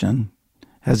question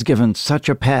has given such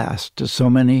a pass to so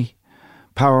many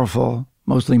powerful,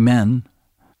 mostly men,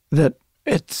 that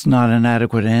it's not an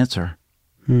adequate answer.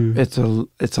 It's an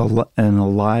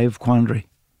alive quandary.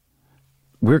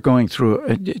 We're going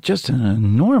through just an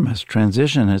enormous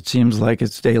transition. It seems like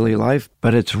it's daily life,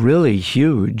 but it's really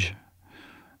huge.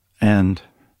 And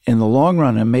in the long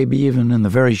run, and maybe even in the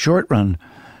very short run,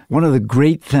 one of the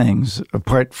great things,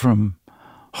 apart from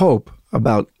hope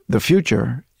about the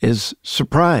future, is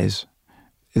surprise.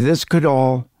 This could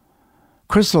all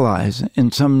crystallize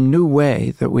in some new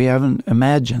way that we haven't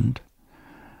imagined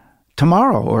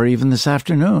tomorrow or even this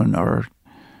afternoon, or,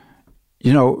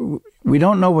 we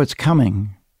don't know what's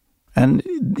coming. And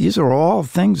these are all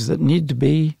things that need to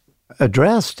be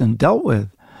addressed and dealt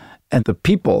with. And the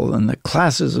people and the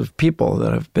classes of people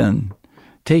that have been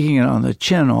taking it on the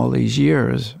chin all these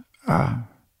years,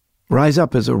 Rise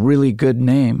Up is a really good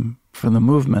name for the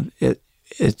movement.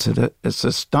 It's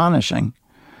astonishing.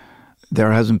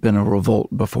 There hasn't been a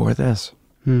revolt before this.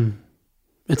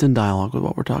 it's in dialogue with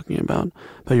what we're talking about.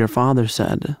 But your father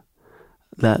said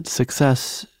that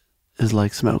success is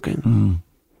like smoking. Mm.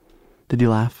 Did you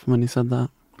laugh when he said that?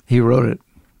 He wrote it.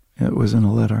 It was in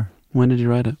a letter. When did you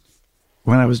write it?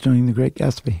 When I was doing The Great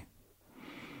Gatsby.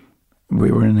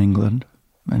 We were in England,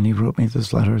 and he wrote me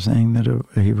this letter saying that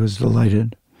he was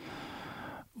delighted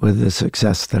with the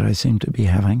success that I seemed to be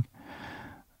having.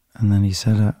 And then he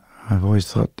said, I've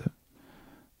always thought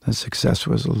that success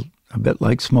was a bit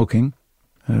like smoking.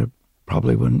 It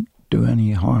probably wouldn't do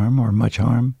any harm or much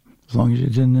harm as long as you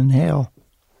didn't inhale.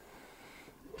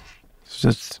 It's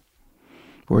just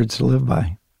words to live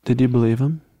by. Did you believe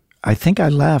him? I think I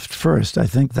laughed first. I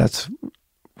think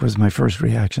was my first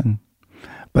reaction.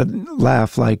 But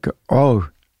laugh like, oh,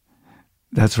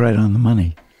 that's right on the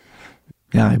money.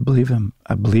 Yeah, I believe him.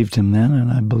 I believed him then,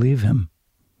 and I believe him.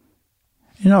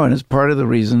 You know, and it's part of the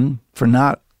reason for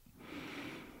not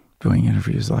doing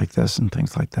interviews like this and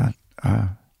things like that.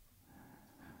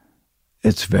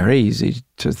 It's very easy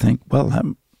to think, well,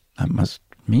 that must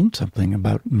mean something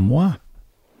about moi.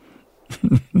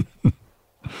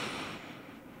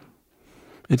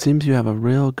 It seems you have a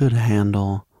real good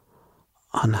handle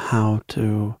on how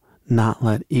to not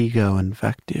let ego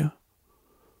infect you.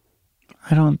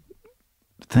 I don't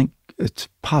think it's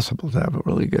possible to have a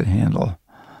really good handle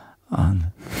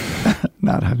on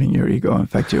not having your ego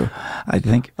infect you.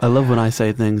 I love when I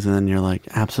say things and then you're like,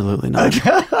 absolutely not.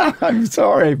 I'm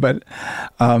sorry, but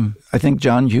I think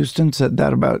John Huston said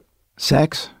that about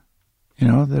sex. You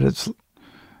know, that it's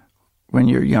when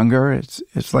you're younger,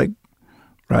 it's like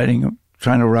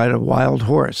trying to ride a wild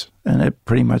horse, and it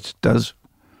pretty much does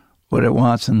what it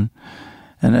wants, and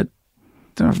it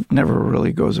never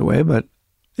really goes away, but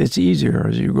it's easier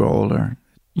as you grow older.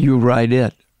 You ride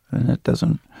it, and it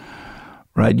doesn't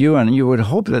ride you, and you would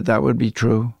hope that that would be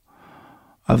true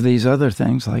of these other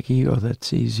things like ego that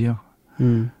sees you.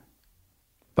 Mm.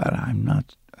 But I'm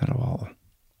not at all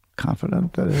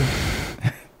confident that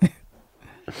it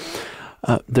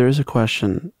There is a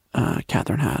question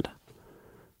Catherine had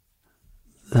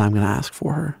that I'm going to ask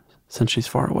for her since she's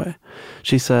far away.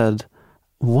 She said,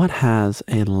 what has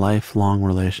a lifelong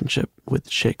relationship with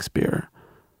Shakespeare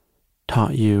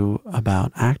taught you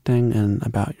about acting and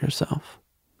about yourself?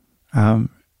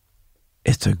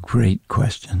 It's a great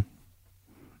question.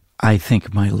 I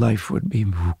think my life would be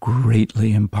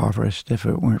greatly impoverished if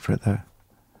it weren't for the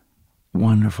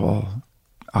wonderful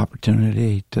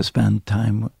opportunity to spend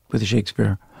time with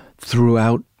Shakespeare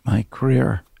throughout my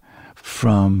career,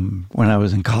 from when I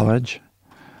was in college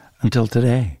until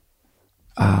today.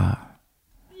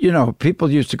 You know,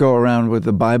 people used to go around with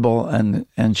the Bible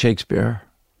and Shakespeare.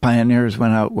 Pioneers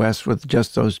went out west with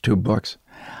just those two books.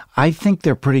 I think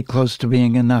they're pretty close to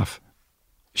being enough.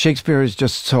 Shakespeare is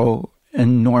just so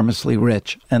enormously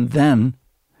rich. And then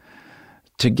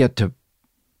to get to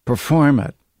perform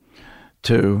it,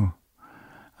 to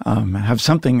have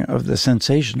something of the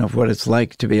sensation of what it's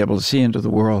like to be able to see into the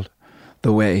world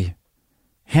the way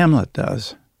Hamlet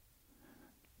does.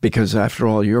 Because after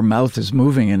all, your mouth is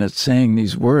moving and it's saying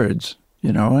these words,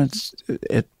 you know, it's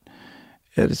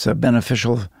a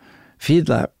beneficial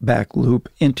feedback loop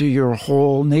into your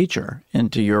whole nature,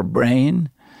 into your brain,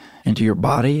 into your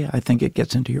body. I think it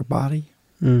gets into your body.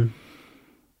 Mm.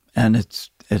 And it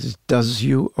does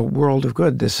you a world of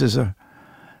good. This is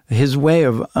his way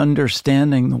of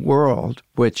understanding the world,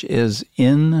 which is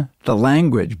in the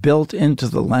language, built into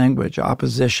the language,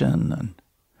 opposition and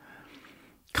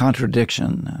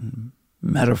contradiction and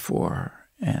metaphor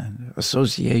and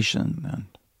association and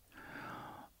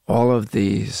all of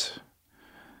these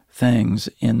things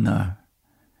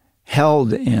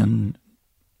held in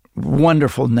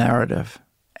wonderful narrative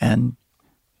and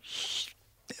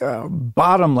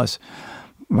bottomless.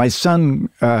 My son,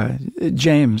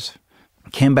 James,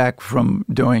 came back from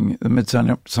doing The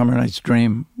Midsummer Night's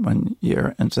Dream one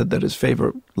year and said that his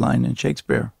favorite line in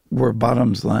Shakespeare were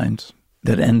Bottom's lines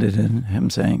that ended in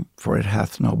him saying, "For it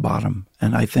hath no bottom."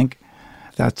 And I think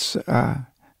that's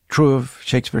true of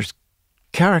Shakespeare's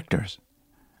characters.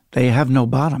 They have no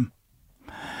bottom.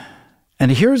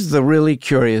 And here's the really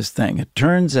curious thing. It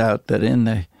turns out that in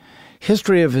the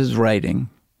history of his writing,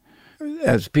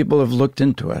 as people have looked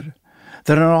into it,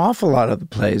 that an awful lot of the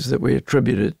plays that we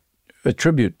attribute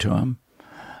to him,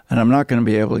 and I'm not going to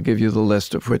be able to give you the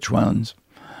list of which ones,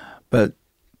 but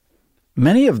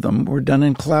many of them were done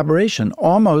in collaboration,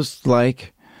 almost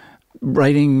like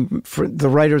writing for the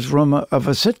writer's room of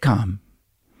a sitcom.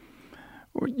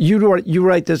 You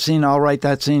write this scene, I'll write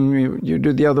that scene, you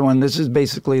do the other one. This is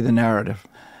basically the narrative.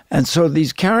 And so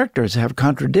these characters have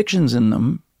contradictions in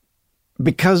them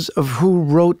because of who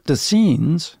wrote the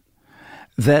scenes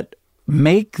that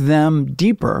make them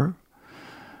deeper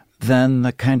than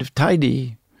the kind of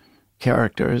tidy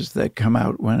characters that come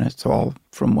out when it's all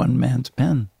from one man's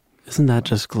pen. Isn't that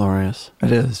just glorious?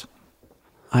 It is.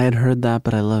 I had heard that,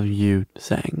 but I love you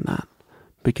saying that,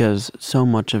 because so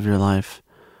much of your life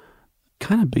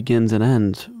kind of begins and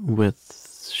ends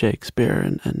with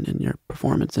Shakespeare and your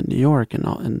performance in New York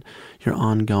and your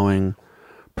ongoing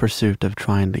pursuit of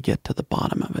trying to get to the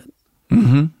bottom of it.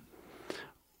 Mm-hmm.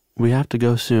 We have to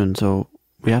go soon, so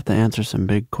we have to answer some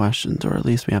big questions, or at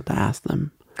least we have to ask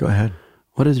them. Go ahead.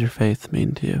 What does your faith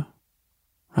mean to you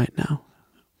right now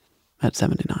at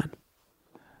 79?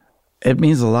 It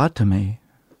means a lot to me.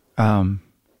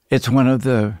 It's one of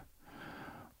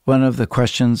the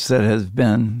questions that has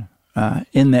been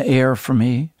in the air for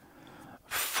me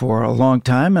for a long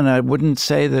time, and I wouldn't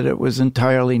say that it was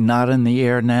entirely not in the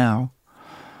air now,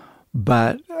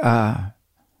 but I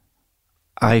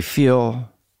feel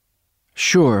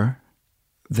sure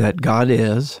that God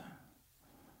is,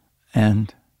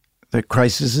 and that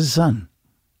Christ is his son.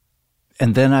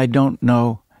 And then I don't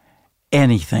know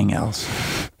anything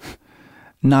else.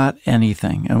 Not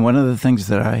anything. And one of the things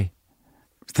that I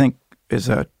think is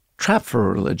a trap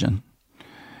for religion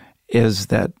is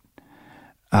that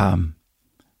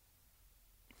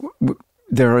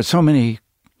there are so many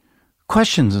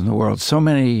questions in the world, so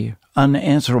many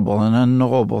unanswerable and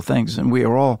unknowable things, and we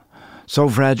are all so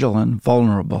fragile and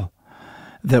vulnerable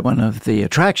that one of the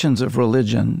attractions of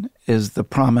religion is the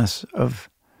promise of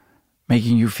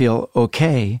making you feel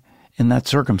okay in that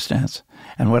circumstance.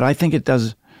 And what I think it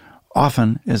does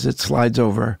often is it slides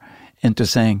over into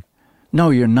saying, no,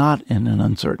 you're not in an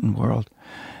uncertain world.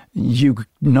 You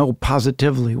know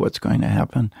positively what's going to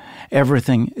happen.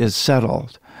 Everything is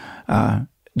settled.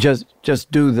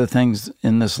 Just do the things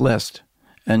in this list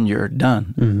and you're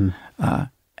done. Mm-hmm.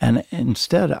 And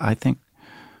instead, I think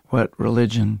what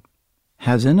religion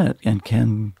has in it and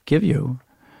can give you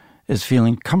is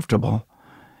feeling comfortable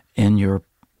in your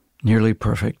nearly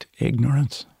perfect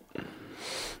ignorance.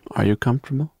 Are you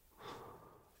comfortable?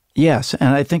 Yes,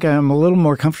 and I think I'm a little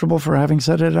more comfortable for having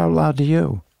said it out loud to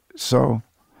you. So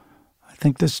I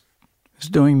think this is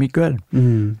doing me good.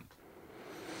 Mm.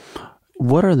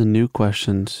 What are the new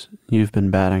questions you've been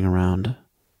batting around?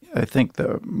 I think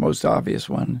the most obvious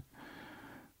one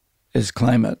is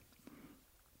climate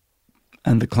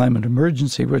and the climate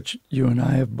emergency, which you and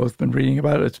I have both been reading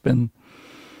about. It's been,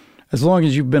 as long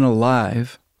as you've been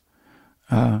alive,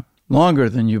 longer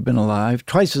than you've been alive,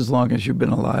 twice as long as you've been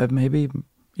alive, maybe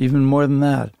even more than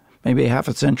that, maybe half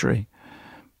a century.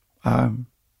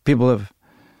 People have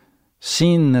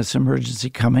seen this emergency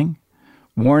coming,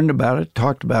 warned about it,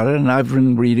 talked about it, and I've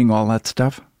been reading all that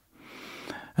stuff.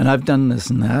 And I've done this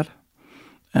and that,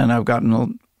 and I've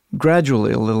gotten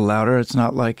gradually a little louder. It's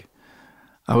not like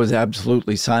I was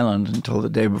absolutely silent until the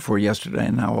day before yesterday,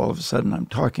 and now all of a sudden I'm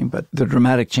talking. But the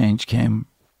dramatic change came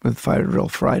with Fire Drill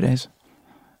Fridays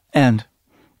and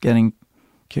getting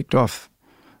kicked off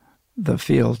the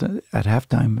field at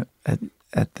halftime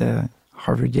at the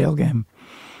Harvard-Yale game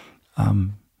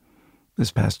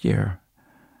this past year,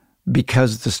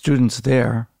 because the students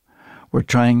there were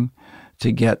trying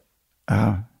to get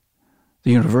the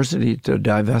university to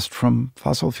divest from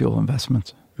fossil fuel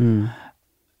investments. Mm.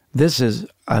 This is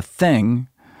a thing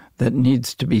that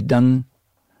needs to be done,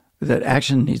 that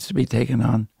action needs to be taken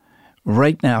on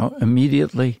right now,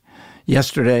 immediately.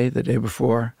 Yesterday, the day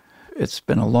before, it's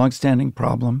been a long-standing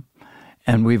problem,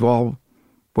 and we've all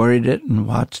worried it and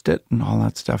watched it and all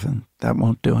that stuff, and that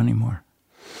won't do anymore.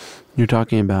 You're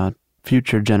talking about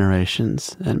future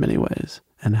generations in many ways,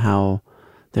 and how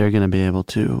they're going to be able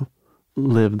to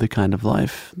live the kind of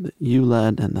life that you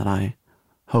led and that I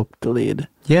hope to lead.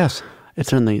 Yes. It's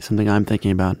certainly something I'm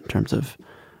thinking about in terms of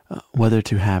whether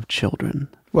to have children.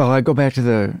 Well, I go back to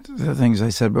the things I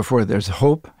said before. There's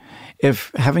hope.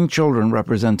 If having children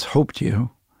represents hope to you,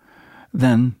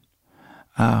 then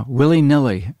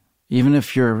willy-nilly, even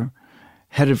if you're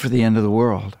headed for the end of the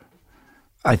world,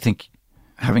 I think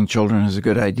having children is a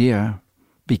good idea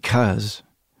because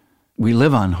we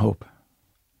live on hope.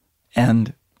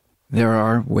 And there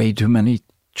are way too many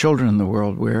children in the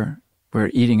world where we're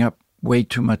eating up way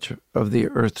too much of the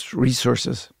Earth's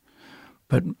resources,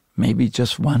 but maybe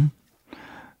just one,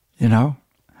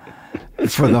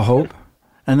 for the hope.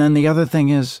 And then the other thing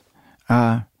is,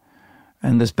 and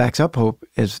this backs up hope,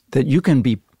 is that you can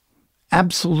be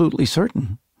absolutely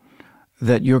certain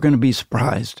that you're going to be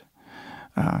surprised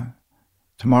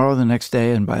tomorrow, the next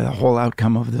day, and by the whole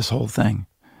outcome of this whole thing.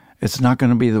 It's not going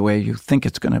to be the way you think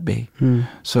it's going to be.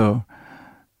 So,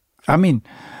 I mean,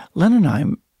 Len and I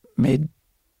made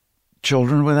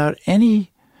children without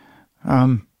any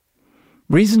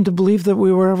reason to believe that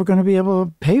we were ever going to be able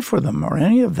to pay for them or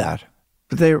any of that.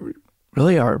 But they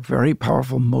really are very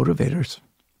powerful motivators.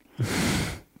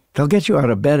 They'll get you out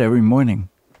of bed every morning.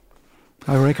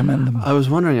 I recommend them. I was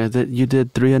wondering that you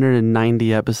did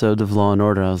 390 episodes of Law &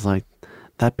 Order. I was like,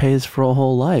 that pays for a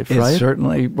whole life, right? It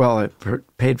certainly, well, it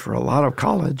paid for a lot of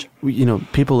college. You know,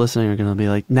 people listening are going to be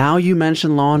like, now you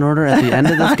mentioned Law & Order at the end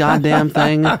of this goddamn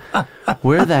thing?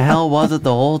 Where the hell was it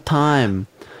the whole time?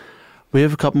 We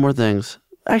have a couple more things.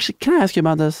 Actually, can I ask you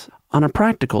about this? On a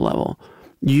practical level,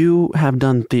 you have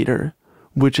done theater,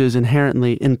 which is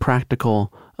inherently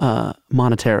impractical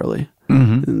monetarily.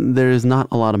 Mm-hmm. There is not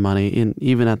a lot of money,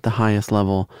 even at the highest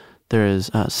level. There is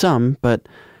some, but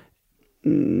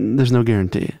there's no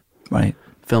guarantee. Right.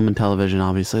 Film and television,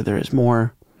 obviously, there is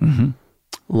more. Mm-hmm.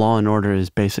 Law & Order is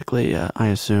basically, I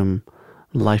assume,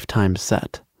 lifetime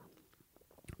set.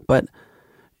 But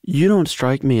you don't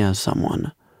strike me as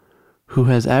someone who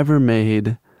has ever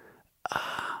made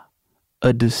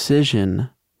a decision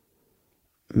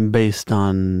based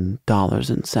on dollars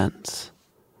and cents.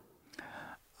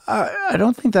 I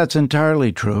don't think that's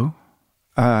entirely true.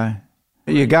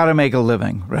 You got to make a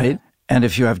living, right? And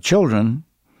if you have children,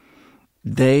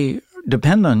 they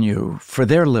depend on you for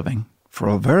their living for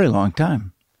a very long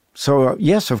time. So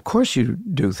yes, of course you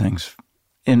do things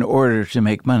in order to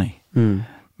make money. Mm.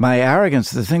 My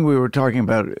arrogance, the thing we were talking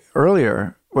about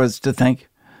earlier, was to think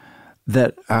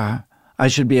that I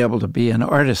should be able to be an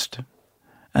artist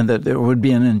and that there would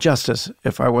be an injustice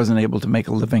if I wasn't able to make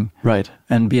a living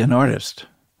and be an artist.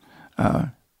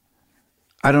 I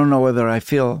don't know whether I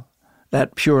feel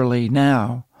that purely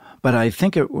now, but I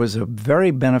think it was a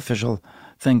very beneficial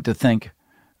thing to think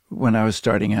when I was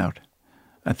starting out.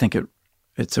 I think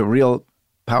it's a real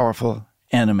powerful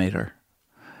animator,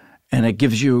 and it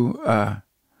gives you a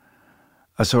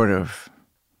sort of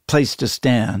place to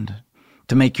stand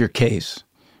to make your case.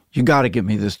 You got to give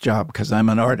me this job because I'm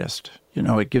an artist. You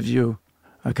know, it gives you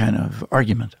a kind of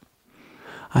argument.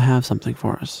 I have something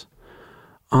for us.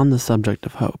 On the subject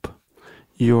of hope,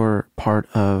 you're part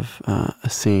of a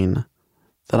scene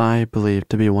that I believe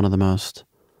to be one of the most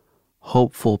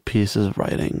hopeful pieces of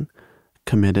writing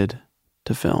committed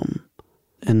to film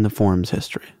in the forum's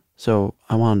history. So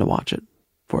I wanted to watch it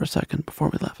for a second before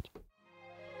we left.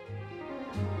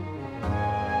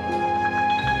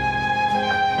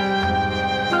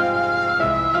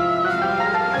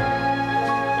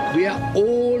 We are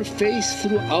all faced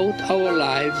throughout our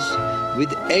lives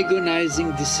with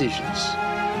agonizing decisions,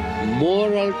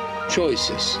 moral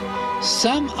choices.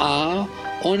 Some are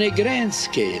on a grand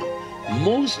scale.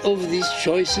 Most of these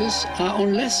choices are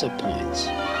on lesser points.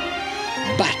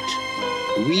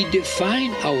 But we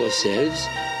define ourselves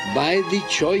by the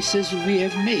choices we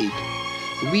have made.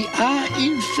 We are,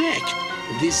 in fact,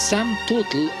 the sum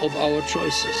total of our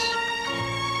choices.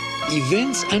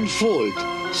 Events unfold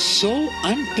so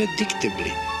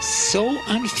unpredictably, so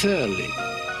unfairly.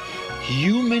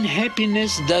 Human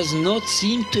happiness does not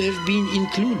seem to have been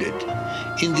included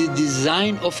in the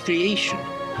design of creation.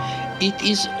 It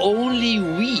is only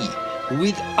we,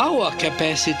 with our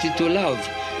capacity to love,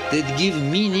 that give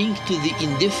meaning to the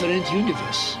indifferent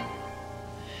universe.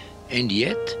 And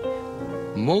yet,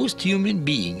 most human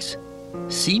beings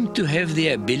seem to have the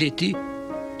ability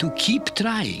to keep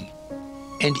trying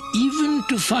and even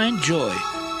to find joy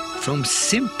from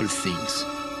simple things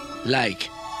like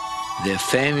their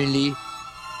family,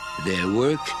 their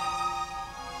work,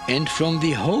 and from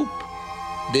the hope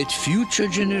that future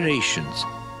generations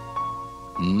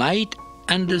might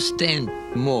understand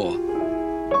more.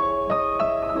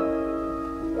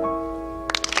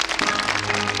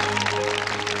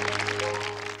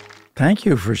 Thank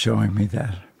you for showing me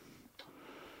that.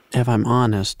 If I'm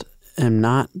honest, I'm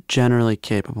not generally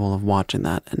capable of watching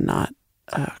that and not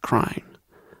crying.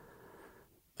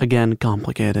 Again,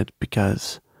 complicated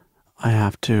because I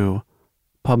have to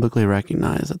publicly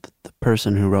recognize that the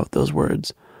person who wrote those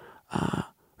words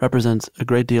represents a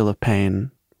great deal of pain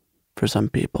for some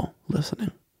people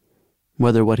listening.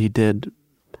 Whether what he did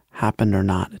happened or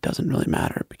not, it doesn't really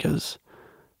matter because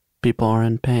people are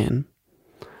in pain.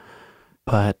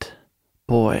 But,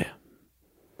 boy,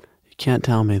 you can't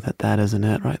tell me that that isn't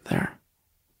it right there.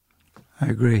 I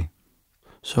agree.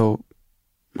 So,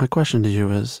 my question to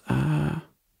you is,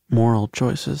 moral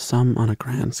choices, some on a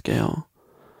grand scale.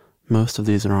 Most of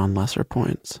these are on lesser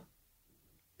points.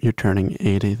 You're turning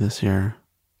 80 this year.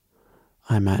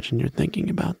 I imagine you're thinking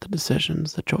about the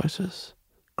decisions, the choices,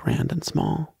 grand and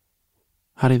small.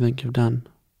 How do you think you've done?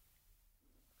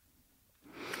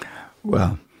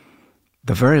 Well,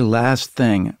 the very last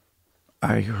thing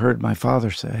I heard my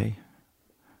father say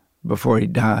before he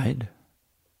died,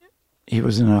 he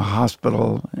was in a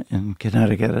hospital in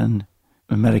Connecticut, and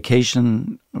the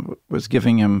medication was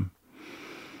giving him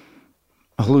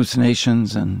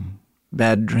hallucinations and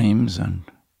bad dreams, and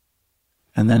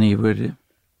then he would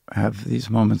have these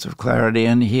moments of clarity.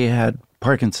 And he had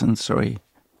Parkinson's, so he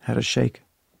had a shake.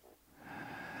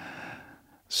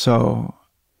 So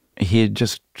he had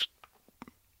just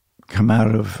come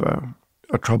out of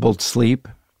a troubled sleep,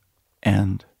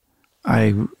 and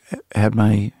I had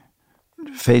my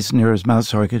face near his mouth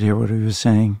so I could hear what he was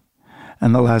saying.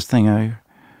 And the last thing I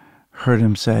heard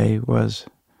him say was,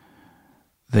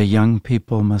 "The young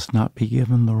people must not be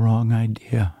given the wrong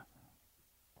idea."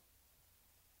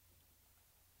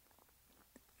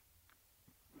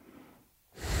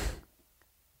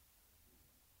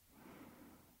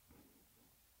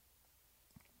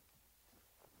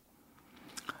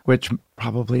 Which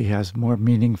probably has more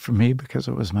meaning for me because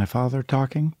it was my father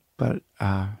talking, but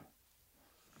I'm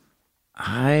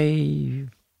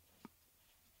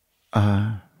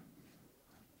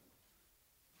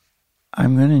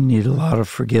going to need a lot of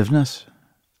forgiveness,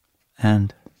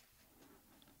 and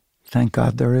thank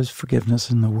God there is forgiveness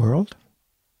in the world.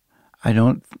 I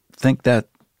don't think that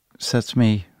sets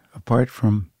me apart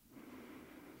from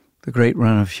the great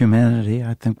run of humanity.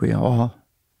 I think we all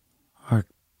are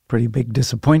pretty big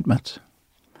disappointments.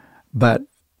 But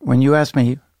when you ask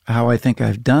me how I think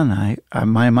I've done,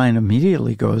 my mind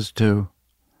immediately goes to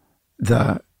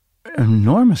the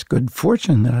enormous good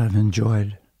fortune that I've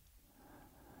enjoyed.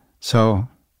 So,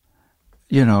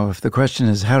 if the question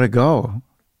is how to go,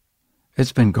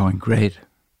 it's been going great.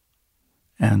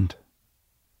 And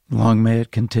long may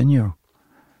it continue.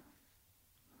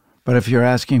 But if you're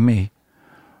asking me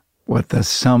what the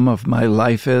sum of my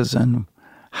life is and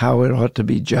how it ought to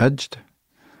be judged,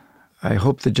 I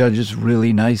hope the judge is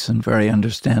really nice and very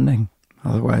understanding.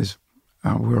 Otherwise,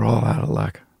 we're all out of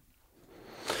luck.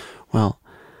 Well,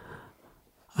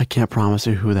 I can't promise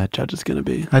you who that judge is going to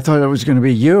be. I thought it was going to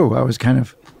be you. I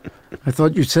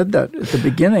thought you said that at the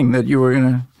beginning, that you were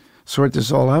going to sort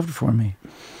this all out for me.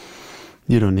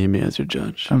 You don't need me as your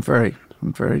judge. I'm very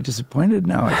disappointed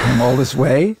now. I came all this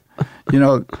way.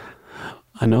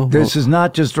 I know. This is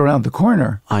not just around the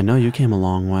corner. I know you came a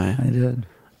long way. I did.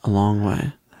 A long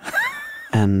way.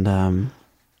 And I'm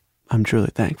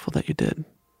truly thankful that you did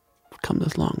come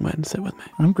this long way and sit with me.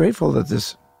 I'm grateful that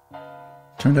this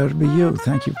turned out to be you.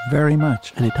 Thank you very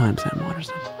much. Anytime, Sam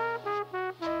Waterston.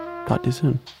 Talk to you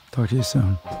soon. Talk to you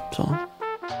soon. So long.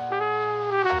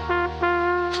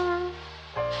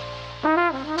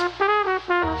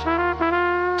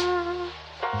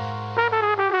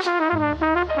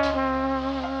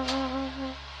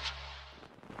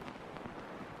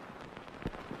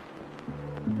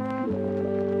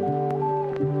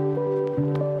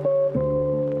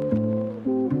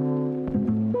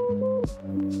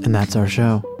 And that's our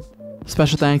show.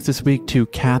 Special thanks this week to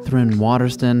Catherine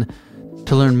Waterston.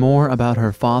 To learn more about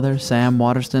her father, Sam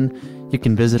Waterston, you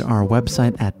can visit our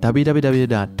website at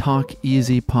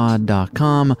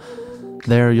www.talkeasypod.com.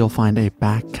 There you'll find a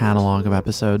back catalog of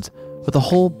episodes with a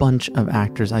whole bunch of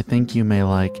actors I think you may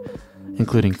like,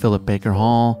 including Philip Baker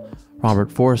Hall,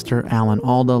 Robert Forster, Alan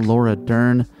Alda, Laura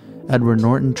Dern, Edward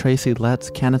Norton, Tracy Letts,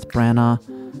 Kenneth Branagh,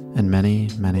 and many,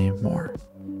 many more.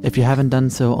 If you haven't done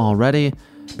so already,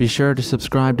 be sure to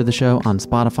subscribe to the show on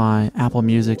Spotify, Apple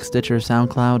Music, Stitcher,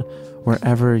 SoundCloud,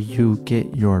 wherever you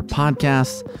get your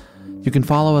podcasts. You can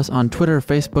follow us on Twitter,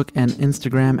 Facebook, and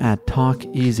Instagram at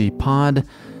TalkEasyPod.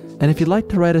 And if you'd like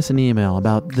to write us an email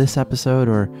about this episode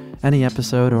or any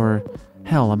episode or,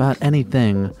 hell, about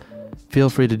anything, feel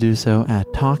free to do so at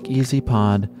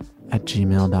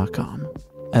talkeasypod@gmail.com.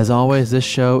 As always, this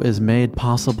show is made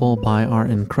possible by our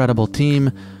incredible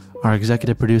team. Our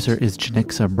executive producer is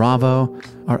Janixa Bravo.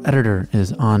 Our editor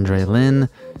is Andre Lin.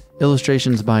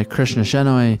 Illustrations by Krishna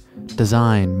Shenoy.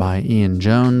 Design by Ian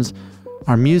Jones.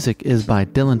 Our music is by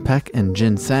Dylan Peck and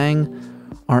Jin Sang.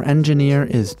 Our engineer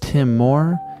is Tim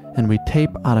Moore, and we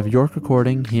tape out of York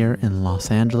Recording here in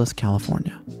Los Angeles,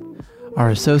 California. Our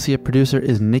associate producer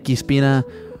is Nikki Spina,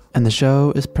 and the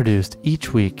show is produced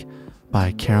each week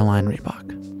by Caroline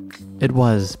Reebok. It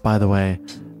was, by the way,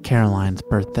 Caroline's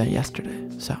birthday yesterday,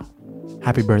 so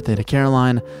happy birthday to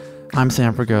Caroline. I'm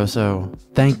Sam Fragoso.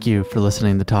 Thank you for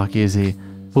listening to Talk Easy.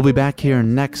 We'll be back here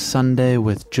next Sunday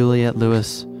with Juliette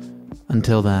Lewis.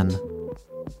 Until then,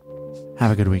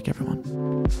 have a good week, everyone.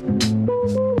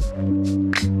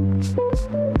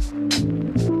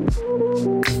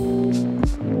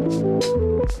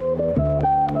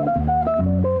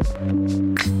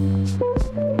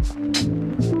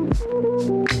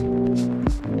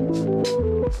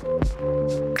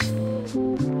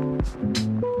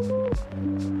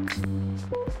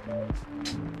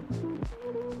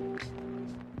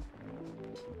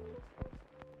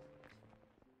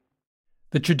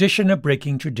 The tradition of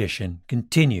breaking tradition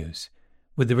continues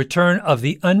with the return of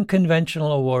the Unconventional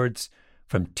Awards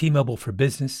from T-Mobile for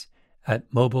Business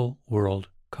at Mobile World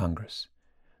Congress.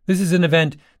 This is an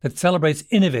event that celebrates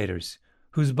innovators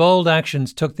whose bold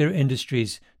actions took their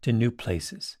industries to new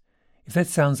places. If that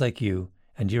sounds like you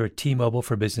and you're a T-Mobile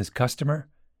for Business customer,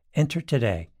 enter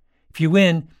today. If you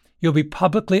win, you'll be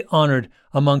publicly honored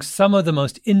amongst some of the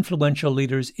most influential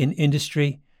leaders in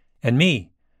industry. And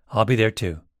me, I'll be there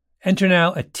too. Enter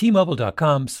now at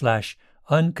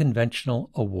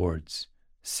T-Mobile.com/unconventional awards.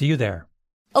 See you there.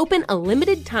 Open a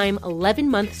limited-time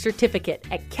 11-month certificate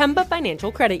at Kemba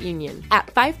Financial Credit Union. At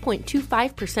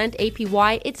 5.25%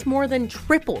 APY, it's more than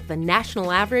triple the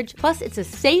national average, plus it's a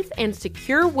safe and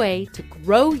secure way to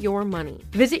grow your money.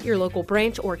 Visit your local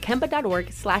branch or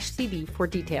kemba.org/CD for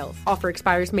details. Offer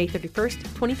expires May 31st,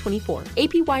 2024.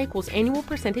 APY equals annual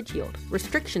percentage yield.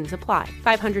 Restrictions apply.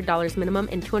 $500 minimum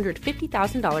and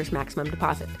 $250,000 maximum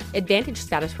deposit. Advantage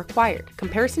status required.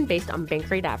 Comparison based on bank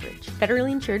rate average.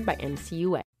 Federally insured by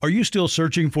NCUA. Are you still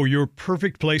searching for your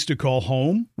perfect place to call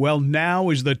home? Well, now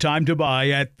is the time to buy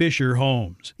at Fisher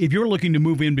Homes. If you're looking to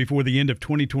move in before the end of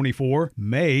 2024,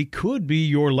 May could be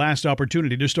your last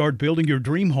opportunity to start building your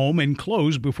dream home and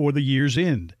close before the year's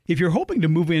end. If you're hoping to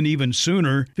move in even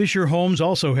sooner, Fisher Homes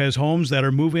also has homes that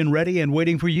are move-in ready and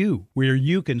waiting for you, where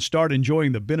you can start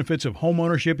enjoying the benefits of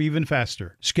homeownership even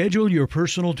faster. Schedule your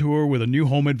personal tour with a new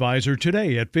home advisor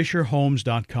today at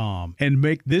FisherHomes.com and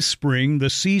make this spring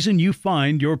the season you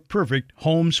find your perfect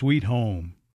home sweet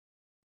home.